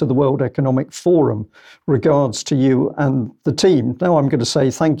opposition to the World Economic Forum. Regards to you and the team. Now I'm going to say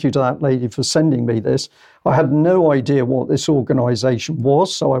thank you to that lady for sending me this. I had no idea what this organisation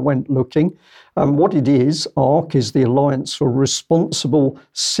was, so I went looking. What it is, ARC, is the Alliance for Responsible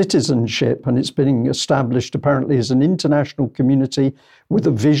Citizenship, and it's been established apparently as an international community with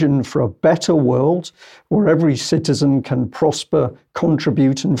a vision for a better world where every citizen can prosper,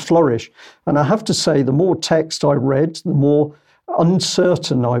 contribute and flourish. And I have to say, the more text I read, the more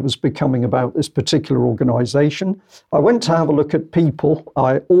uncertain I was becoming about this particular organisation. I went to have a look at people.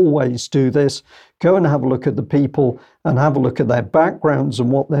 I always do this. Go and have a look at the people and have a look at their backgrounds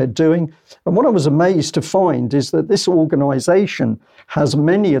and what they're doing. And what I was amazed to find is that this organisation has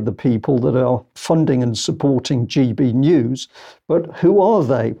many of the people that are funding and supporting GB News. But who are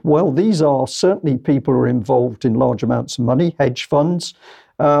they? Well, these are certainly people who are involved in large amounts of money, hedge funds.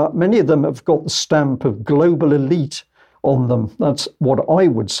 Many of them have got the stamp of global elite on them. That's what I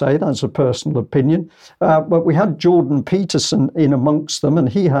would say. That's a personal opinion. But we had Jordan Peterson in amongst them, and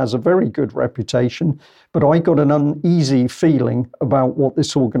he has a very good reputation. But I got an uneasy feeling about what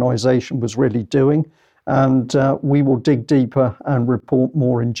this organisation was really doing. And we will dig deeper and report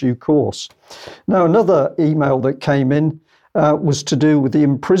more in due course. Now, another email that came in was to do with the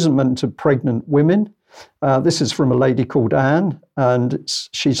imprisonment of pregnant women. This is from a lady called Anne, and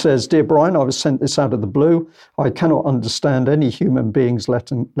she says, "Dear Brian, I was sent this out of the blue. I cannot understand any human beings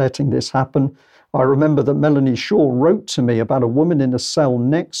letting this happen. I remember that Melanie Shaw wrote to me about a woman in a cell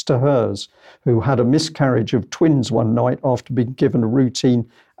next to hers who had a miscarriage of twins one night after being given a routine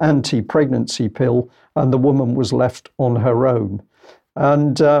anti-pregnancy pill, and the woman was left on her own."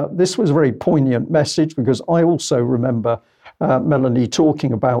 And this was a very poignant message because I also remember Melanie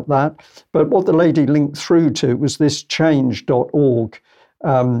talking about that. But what the lady linked through to was this change.org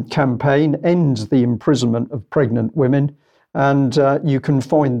campaign, End the Imprisonment of Pregnant Women. And you can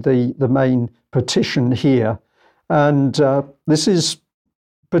find the main petition here. And this is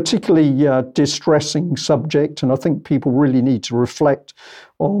particularly distressing subject, and I think people really need to reflect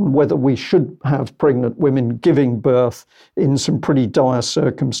on whether we should have pregnant women giving birth in some pretty dire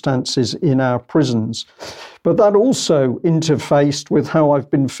circumstances in our prisons. But that also interfaced with how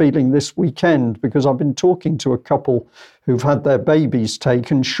I've been feeling this weekend, because I've been talking to a couple who've had their babies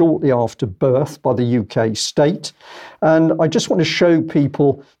taken shortly after birth by the UK state. And I just want to show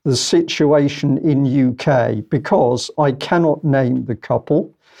people the situation in UK, because I cannot name the couple.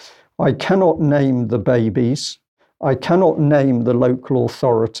 I cannot name the babies. I cannot name the local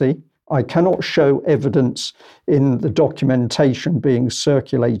authority. I cannot show evidence in the documentation being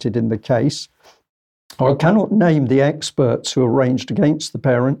circulated in the case. I cannot name the experts who arranged against the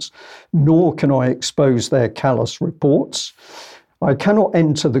parents, nor can I expose their callous reports. I cannot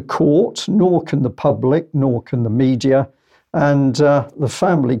enter the court, nor can the public, nor can the media. And the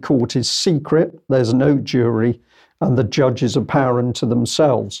family court is secret. There's no jury. And the judges are power unto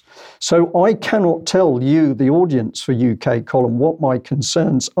themselves. So I cannot tell you, the audience for UK Column, what my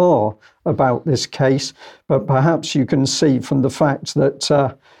concerns are about this case, but perhaps you can see from the fact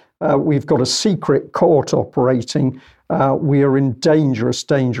that we've got a secret court operating. We are in dangerous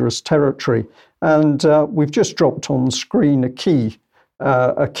territory. And we've just dropped on screen a key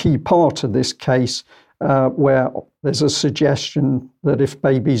part of this case, where there's a suggestion that if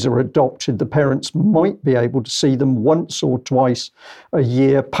babies are adopted, the parents might be able to see them once or twice a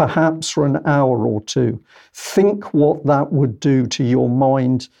year, perhaps for an hour or two. Think what that would do to your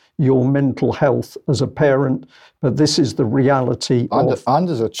mind, your mental health as a parent. But this is the reality. And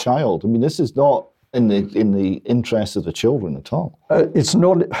as a child, I mean, this is not in the interest of the children at all. It's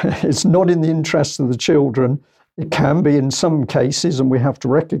not in the interest of the children. It can be in some cases, and we have to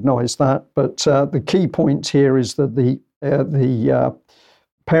recognise that. But the key point here is that the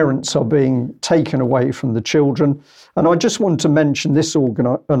parents are being taken away from the children. And I just want to mention this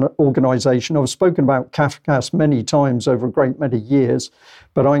organisation. I've spoken about CAFCAS many times over a great many years,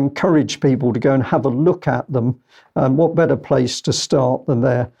 but I encourage people to go and have a look at them. And what better place to start than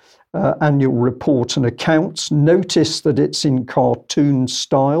their annual report and accounts? Notice that it's in cartoon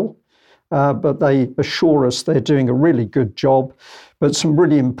style. But they assure us they're doing a really good job. But some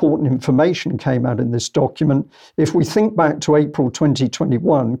really important information came out in this document. If we think back to April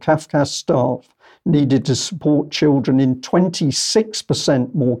 2021, CAFCAS staff needed to support children in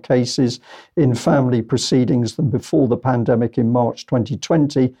 26% more cases in family proceedings than before the pandemic in March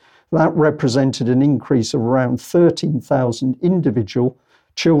 2020. That represented an increase of around 13,000 individual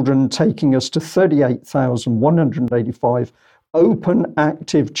children, taking us to 38,185 open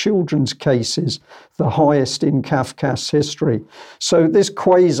active children's cases, the highest in CAFCAS's history. So this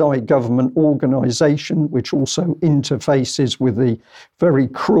quasi-government organisation, which also interfaces with the very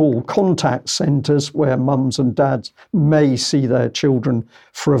cruel contact centres where mums and dads may see their children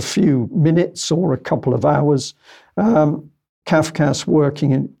for a few minutes or a couple of hours, CAFCAS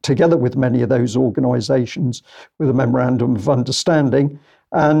working together with many of those organisations with a memorandum of understanding.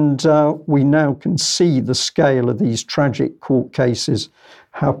 And we now can see the scale of these tragic court cases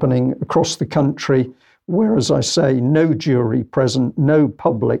happening across the country, where, as I say, no jury present, no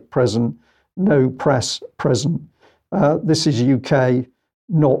public present, no press present. This is UK,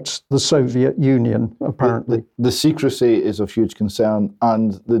 not the Soviet Union, apparently. The secrecy is of huge concern,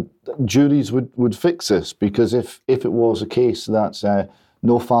 and the juries would fix this, because if it was a case that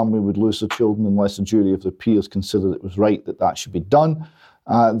no family would lose their children unless a jury of their peers considered it was right that should be done,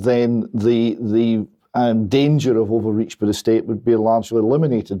 then the danger of overreach by the state would be largely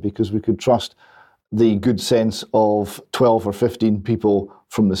eliminated, because we could trust the good sense of 12 or 15 people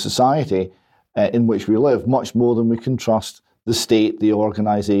from the society in which we live much more than we can trust the state, the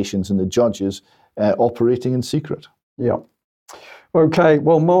organisations and the judges operating in secret. Yeah. Okay,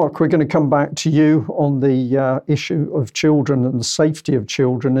 well, Mark, we're going to come back to you on the issue of children and the safety of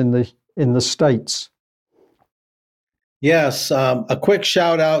children in the States. Yes, a quick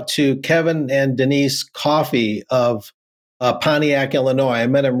shout out to Kevin and Denise Coffey of Pontiac, Illinois. I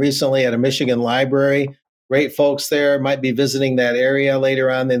met them recently at a Michigan library. Great folks there. Might be visiting that area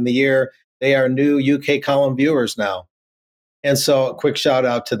later on in the year. They are new UK column viewers now. And so a quick shout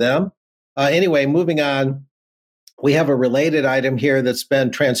out to them. Anyway, moving on, we have a related item here that's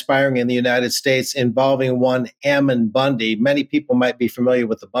been transpiring in the United States involving one Ammon Bundy. Many people might be familiar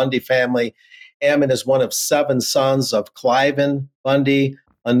with the Bundy family. Ammon is one of 7 sons of Cliven Bundy,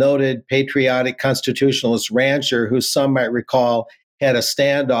 a noted patriotic constitutionalist rancher who some might recall had a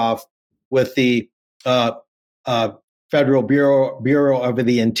standoff with the Federal Bureau of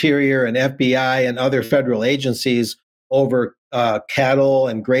the Interior and FBI and other federal agencies over cattle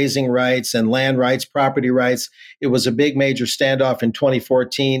and grazing rights and land rights, property rights. It was a big major standoff in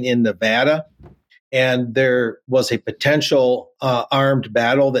 2014 in Nevada. And there was a potential armed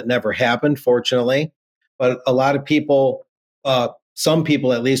battle that never happened, fortunately. But a lot of people, some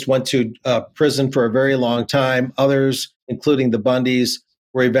people at least, went to prison for a very long time. Others, including the Bundys,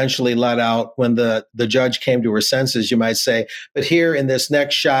 were eventually let out when the judge came to her senses, you might say. But here in this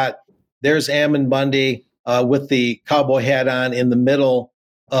next shot, there's Ammon Bundy with the cowboy hat on in the middle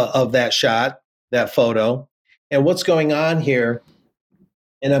of that shot, that photo. And what's going on here?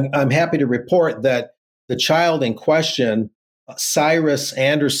 And I'm happy to report that the child in question, Cyrus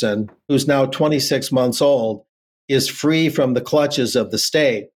Anderson, who's now 26 months old, is free from the clutches of the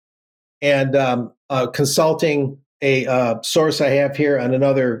state. And consulting a source I have here on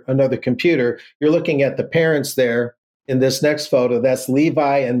another computer, you're looking at the parents there in this next photo. That's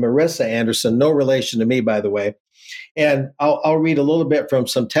Levi and Marissa Anderson, no relation to me, by the way. And I'll read a little bit from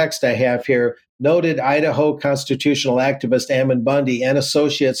some text I have here. Noted Idaho constitutional activist Ammon Bundy and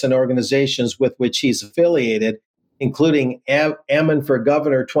associates and organizations with which he's affiliated, including Ammon for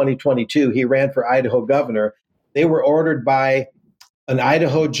Governor 2022. He ran for Idaho governor. They were ordered by an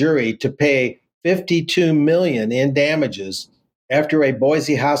Idaho jury to pay $52 million in damages after a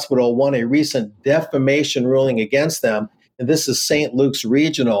Boise hospital won a recent defamation ruling against them. And this is St. Luke's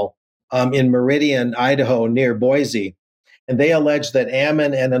Regional in Meridian, Idaho, near Boise. And they allege that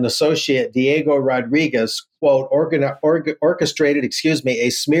Ammon and an associate, Diego Rodriguez, quote, orchestrated, a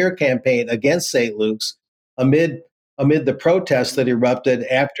smear campaign against St. Luke's amid the protests that erupted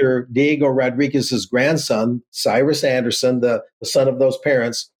after Diego Rodriguez's grandson, Cyrus Anderson, the son of those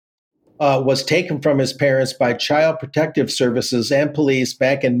parents, was taken from his parents by Child Protective Services and police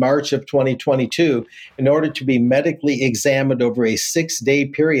back in March of 2022 in order to be medically examined over a 6-day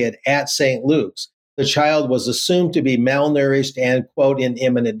period at St. Luke's. The child was assumed to be malnourished and, quote, in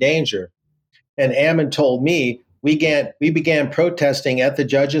imminent danger. And Ammon told me, we began protesting at the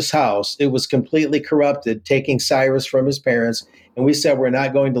judge's house. It was completely corrupted, taking Cyrus from his parents. And we said, we're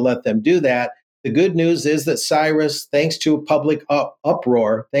not going to let them do that. The good news is that Cyrus, thanks to a public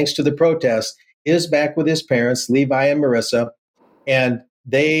uproar, thanks to the protests, is back with his parents, Levi and Marissa. And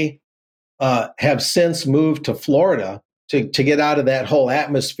they have since moved to Florida to get out of that whole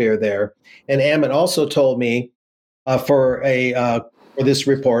atmosphere there. And Ammon also told me for this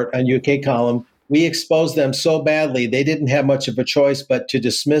report on UK Column, we exposed them so badly they didn't have much of a choice but to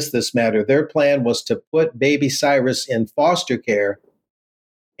dismiss this matter. Their plan was to put baby Cyrus in foster care.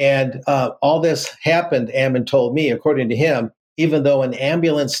 And all this happened, Ammon told me, according to him, even though an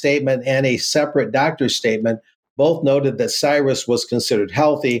ambulance statement and a separate doctor's statement both noted that Cyrus was considered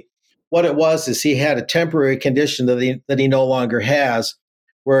healthy. What it was is he had a temporary condition that he no longer has,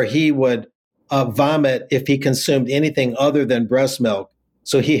 where he would vomit if he consumed anything other than breast milk.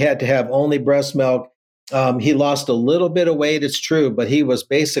 So he had to have only breast milk. He lost a little bit of weight, it's true, but he was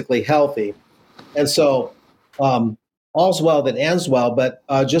basically healthy. And so all's well that ends well. But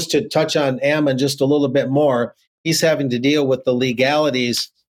just to touch on Ammon just a little bit more, he's having to deal with the legalities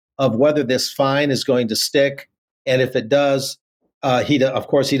of whether this fine is going to stick. And if it does, of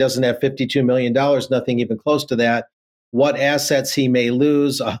course, he doesn't have $52 million, nothing even close to that. What assets he may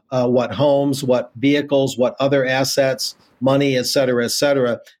lose, what homes, what vehicles, what other assets, money, et cetera,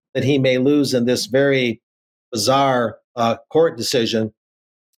 that he may lose in this very bizarre court decision.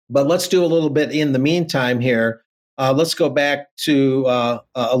 But let's do a little bit in the meantime here. Let's go back to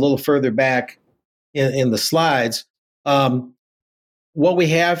a little further back in the slides. What we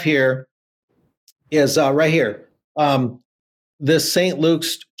have here is right here, this St.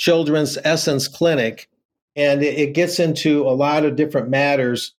 Luke's Children's Essence Clinic, and it gets into a lot of different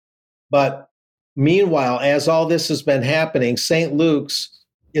matters. But meanwhile, as all this has been happening, St. Luke's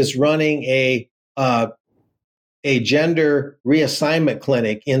is running a gender reassignment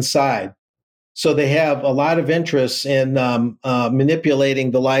clinic inside. So they have a lot of interest in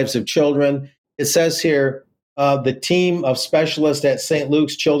manipulating the lives of children. It says here, the team of specialists at St.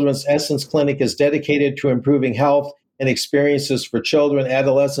 Luke's Children's Essence Clinic is dedicated to improving health and experiences for children,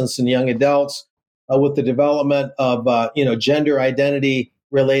 adolescents, and young adults with the development of gender identity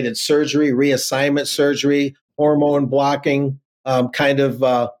related surgery, reassignment surgery, hormone blocking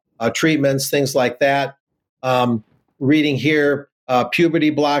treatments, things like that. Reading here,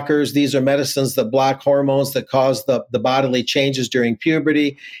 puberty blockers. These are medicines that block hormones that cause the bodily changes during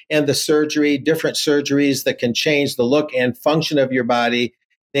puberty, and the surgery, different surgeries that can change the look and function of your body.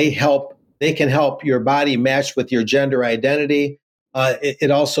 They can help your body match with your gender identity. It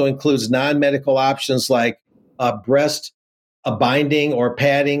also includes non-medical options like breast binding or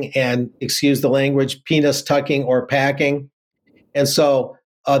padding, and, excuse the language, penis tucking or packing. And so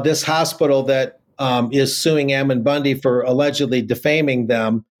this hospital that is suing Ammon Bundy for allegedly defaming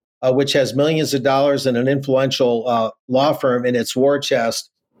them, which has millions of dollars and an influential law firm in its war chest,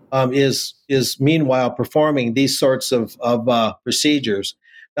 is meanwhile performing these sorts of procedures.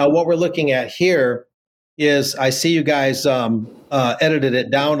 Now, what we're looking at here is, I see you guys edited it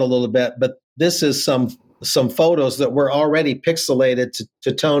down a little bit, but this is some photos that were already pixelated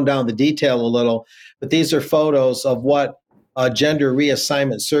to tone down the detail a little. But these are photos of what gender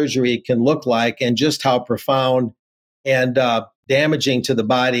reassignment surgery can look like, and just how profound and damaging to the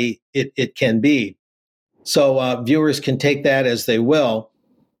body it can be. So viewers can take that as they will,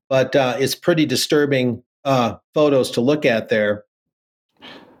 but it's pretty disturbing photos to look at there.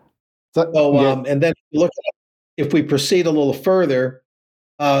 And then if we proceed a little further,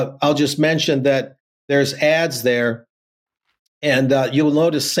 I'll just mention that there's ads there, and you'll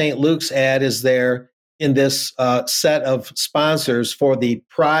notice St. Luke's ad is there in this set of sponsors for the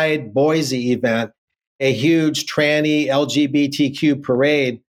Pride Boise event, a huge tranny LGBTQ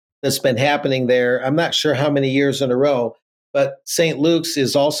parade that's been happening there. I'm not sure how many years in a row, but St. Luke's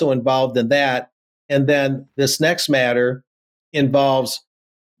is also involved in that. And then this next matter involves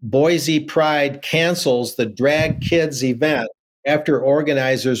Boise Pride cancels the Drag Kids event after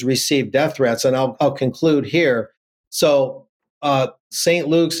organizers received death threats. And I'll conclude here. So St.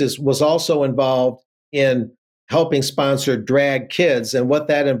 Luke's was also involved in helping sponsor Drag Kids. And what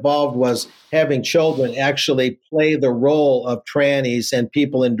that involved was having children actually play the role of trannies and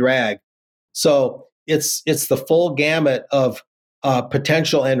people in drag. So it's the full gamut of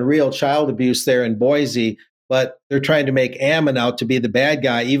potential and real child abuse there in Boise. But they're trying to make Ammon out to be the bad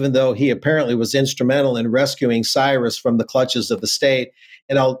guy, even though he apparently was instrumental in rescuing Cyrus from the clutches of the state.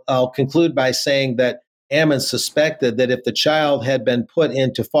 And I'll conclude by saying that Ammon suspected that if the child had been put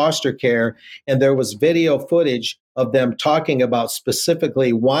into foster care, and there was video footage of them talking about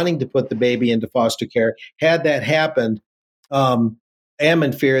specifically wanting to put the baby into foster care, had that happened,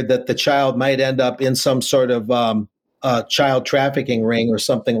 Ammon feared that the child might end up in some sort of child trafficking ring or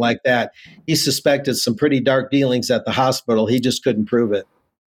something like that. He suspected some pretty dark dealings at the hospital. He just couldn't prove it.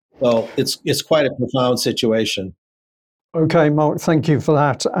 So it's quite a profound situation. Okay, Mark, thank you for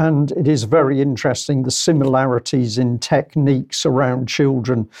that. And it is very interesting, the similarities in techniques around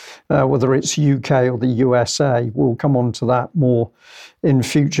children, whether it's UK or the USA. We'll come on to that more in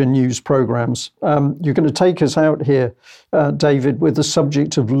future news programs. You're going to take us out here, David, with the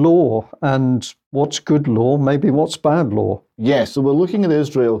subject of law and what's good law, maybe what's bad law. Yes, so we're looking at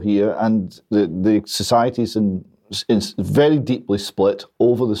Israel here and the societies in very deeply split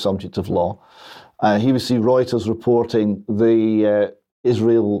over the subject of law. Here we see Reuters reporting the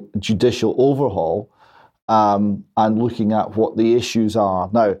Israel judicial overhaul and looking at what the issues are.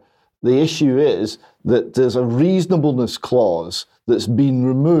 Now, the issue is that there's a reasonableness clause that's been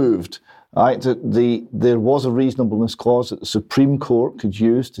removed. Right? There was a reasonableness clause that the Supreme Court could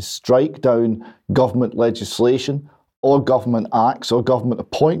use to strike down government legislation or government acts or government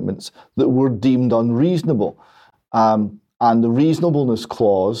appointments that were deemed unreasonable. And the reasonableness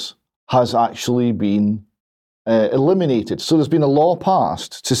clause has actually been eliminated. So there's been a law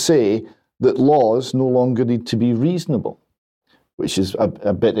passed to say that laws no longer need to be reasonable, which is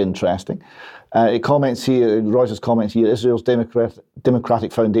a bit interesting. It comments here, Reuters comments here, Israel's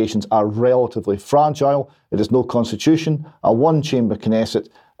democratic foundations are relatively fragile. It has no constitution, a one-chamber Knesset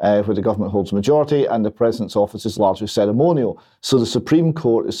where the government holds majority, and the president's office is largely ceremonial. So the Supreme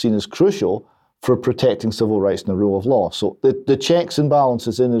Court is seen as crucial for protecting civil rights and the rule of law. So the checks and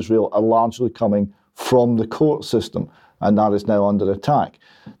balances in Israel are largely coming from the court system, and that is now under attack.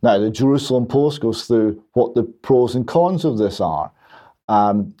 Now, the Jerusalem Post goes through what the pros and cons of this are.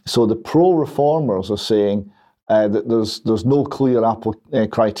 So the pro-reformers are saying that there's no clear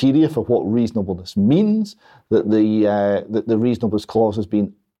criteria for what reasonableness means, that the reasonableness clause has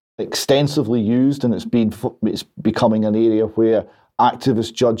been extensively used, and it's becoming an area where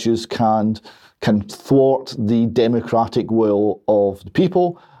activist judges can thwart the democratic will of the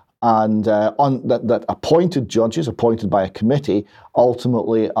people, and that appointed judges, appointed by a committee,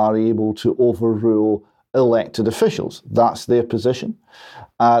 ultimately are able to overrule elected officials. That's their position.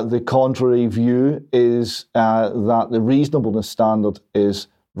 The contrary view is that the reasonableness standard is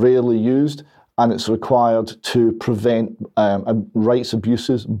rarely used, and it's required to prevent rights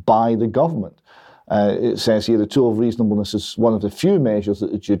abuses by the government. It says here the tool of reasonableness is one of the few measures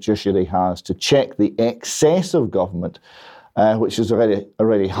that the judiciary has to check the excess of government, which is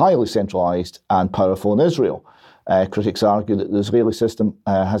already highly centralised and powerful in Israel. Critics argue that the Israeli system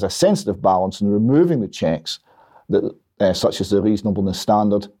has a sensitive balance in removing the checks, such as the reasonableness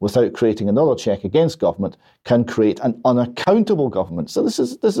standard, without creating another check against government, can create an unaccountable government. So this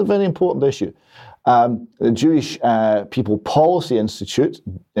is a very important issue. The Jewish People Policy Institute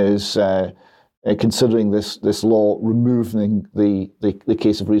is considering this law removing the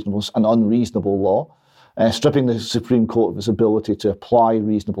case of reasonableness an unreasonable law, stripping the Supreme Court of its ability to apply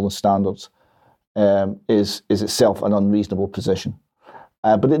reasonableness standards. Is itself an unreasonable position,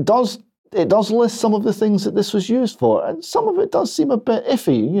 but it does list some of the things that this was used for, and some of it does seem a bit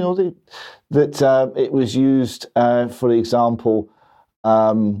iffy. You know, that it was used, for example,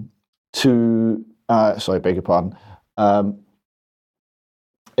 beg your pardon.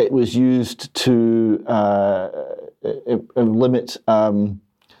 It was used to limit.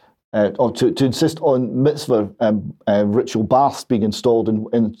 Or to insist on mitzvah ritual baths being installed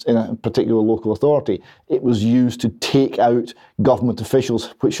in a particular local authority. It was used to take out government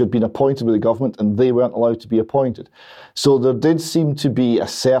officials which had been appointed by the government, and they weren't allowed to be appointed. So there did seem to be a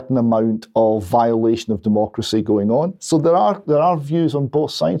certain amount of violation of democracy going on. So there are views on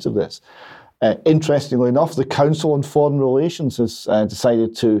both sides of this. Interestingly enough, the Council on Foreign Relations has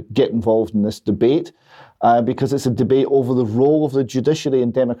decided to get involved in this debate. Because it's a debate over the role of the judiciary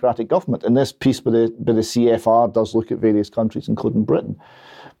in democratic government. And this piece by the CFR does look at various countries, including Britain.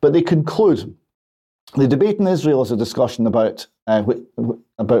 But they conclude, the debate in Israel is a discussion about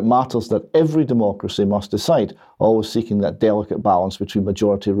matters that every democracy must decide, always seeking that delicate balance between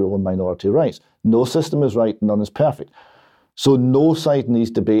majority rule and minority rights. No system is right, none is perfect. So no side in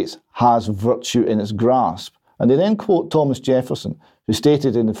these debates has virtue in its grasp. And they then quote Thomas Jefferson, who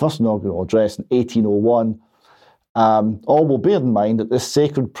stated in the first inaugural address in 1801, all will bear in mind that this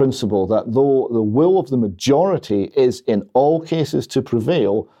sacred principle that though the will of the majority is in all cases to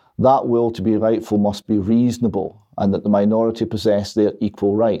prevail, that will to be rightful must be reasonable, and that the minority possess their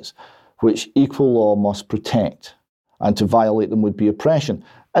equal rights, which equal law must protect, and to violate them would be oppression.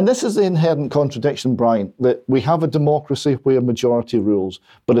 And this is the inherent contradiction, Brian, that we have a democracy where majority rules,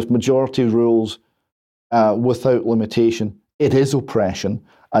 but if majority rules without limitation, it is oppression.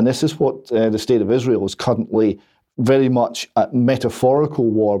 And this is what the state of Israel is currently very much at metaphorical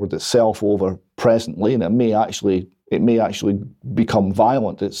war with itself over presently, and it may actually become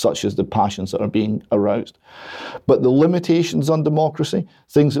violent. It's such as the passions that are being aroused. But the limitations on democracy,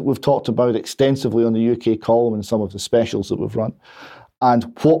 things that we've talked about extensively on the UK column and some of the specials that we've run,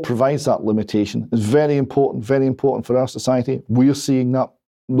 and what provides that limitation is very important for our society. We're seeing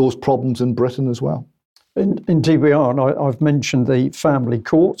those problems in Britain as well. Indeed we are, and I've mentioned the family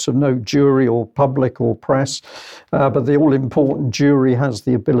courts of no jury or public or press, but the all-important jury has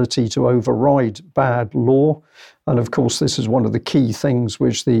the ability to override bad law. And of course, this is one of the key things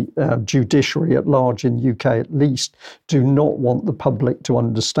which the judiciary at large in the UK at least do not want the public to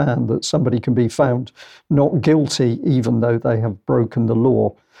understand, that somebody can be found not guilty even though they have broken the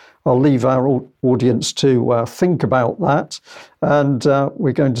law. I'll leave our audience to think about that. And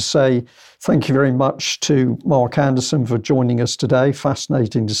we're going to say thank you very much to Mark Anderson for joining us today.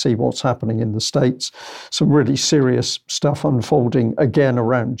 Fascinating to see what's happening in the States. Some really serious stuff unfolding again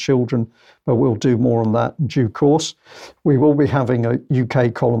around children, but we'll do more on that in due course. We will be having a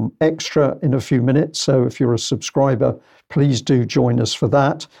UK column extra in a few minutes. So if you're a subscriber, please do join us for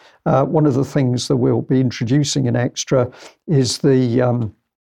that. One of the things that we'll be introducing in extra is the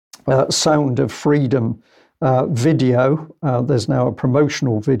Sound of Freedom video. There's now a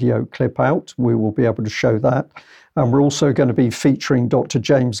promotional video clip out. We will be able to show that. And we're also going to be featuring Dr.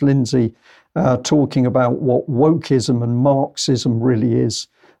 James Lindsay talking about what wokeism and Marxism really is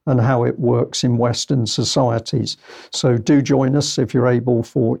and how it works in Western societies. So do join us if you're able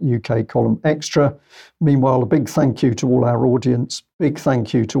for UK Column Extra. Meanwhile, a big thank you to all our audience, big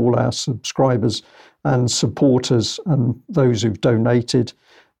thank you to all our subscribers and supporters and those who've donated.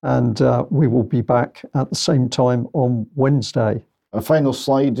 And we will be back at the same time on Wednesday. A final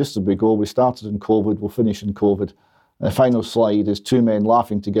slide, just as we go, we started in COVID, we'll finish in COVID. The final slide is two men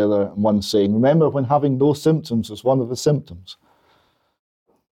laughing together and one saying, remember when having no symptoms is one of the symptoms.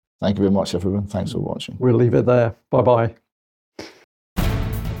 Thank you very much, everyone. Thanks for watching. We'll leave it there. Bye-bye.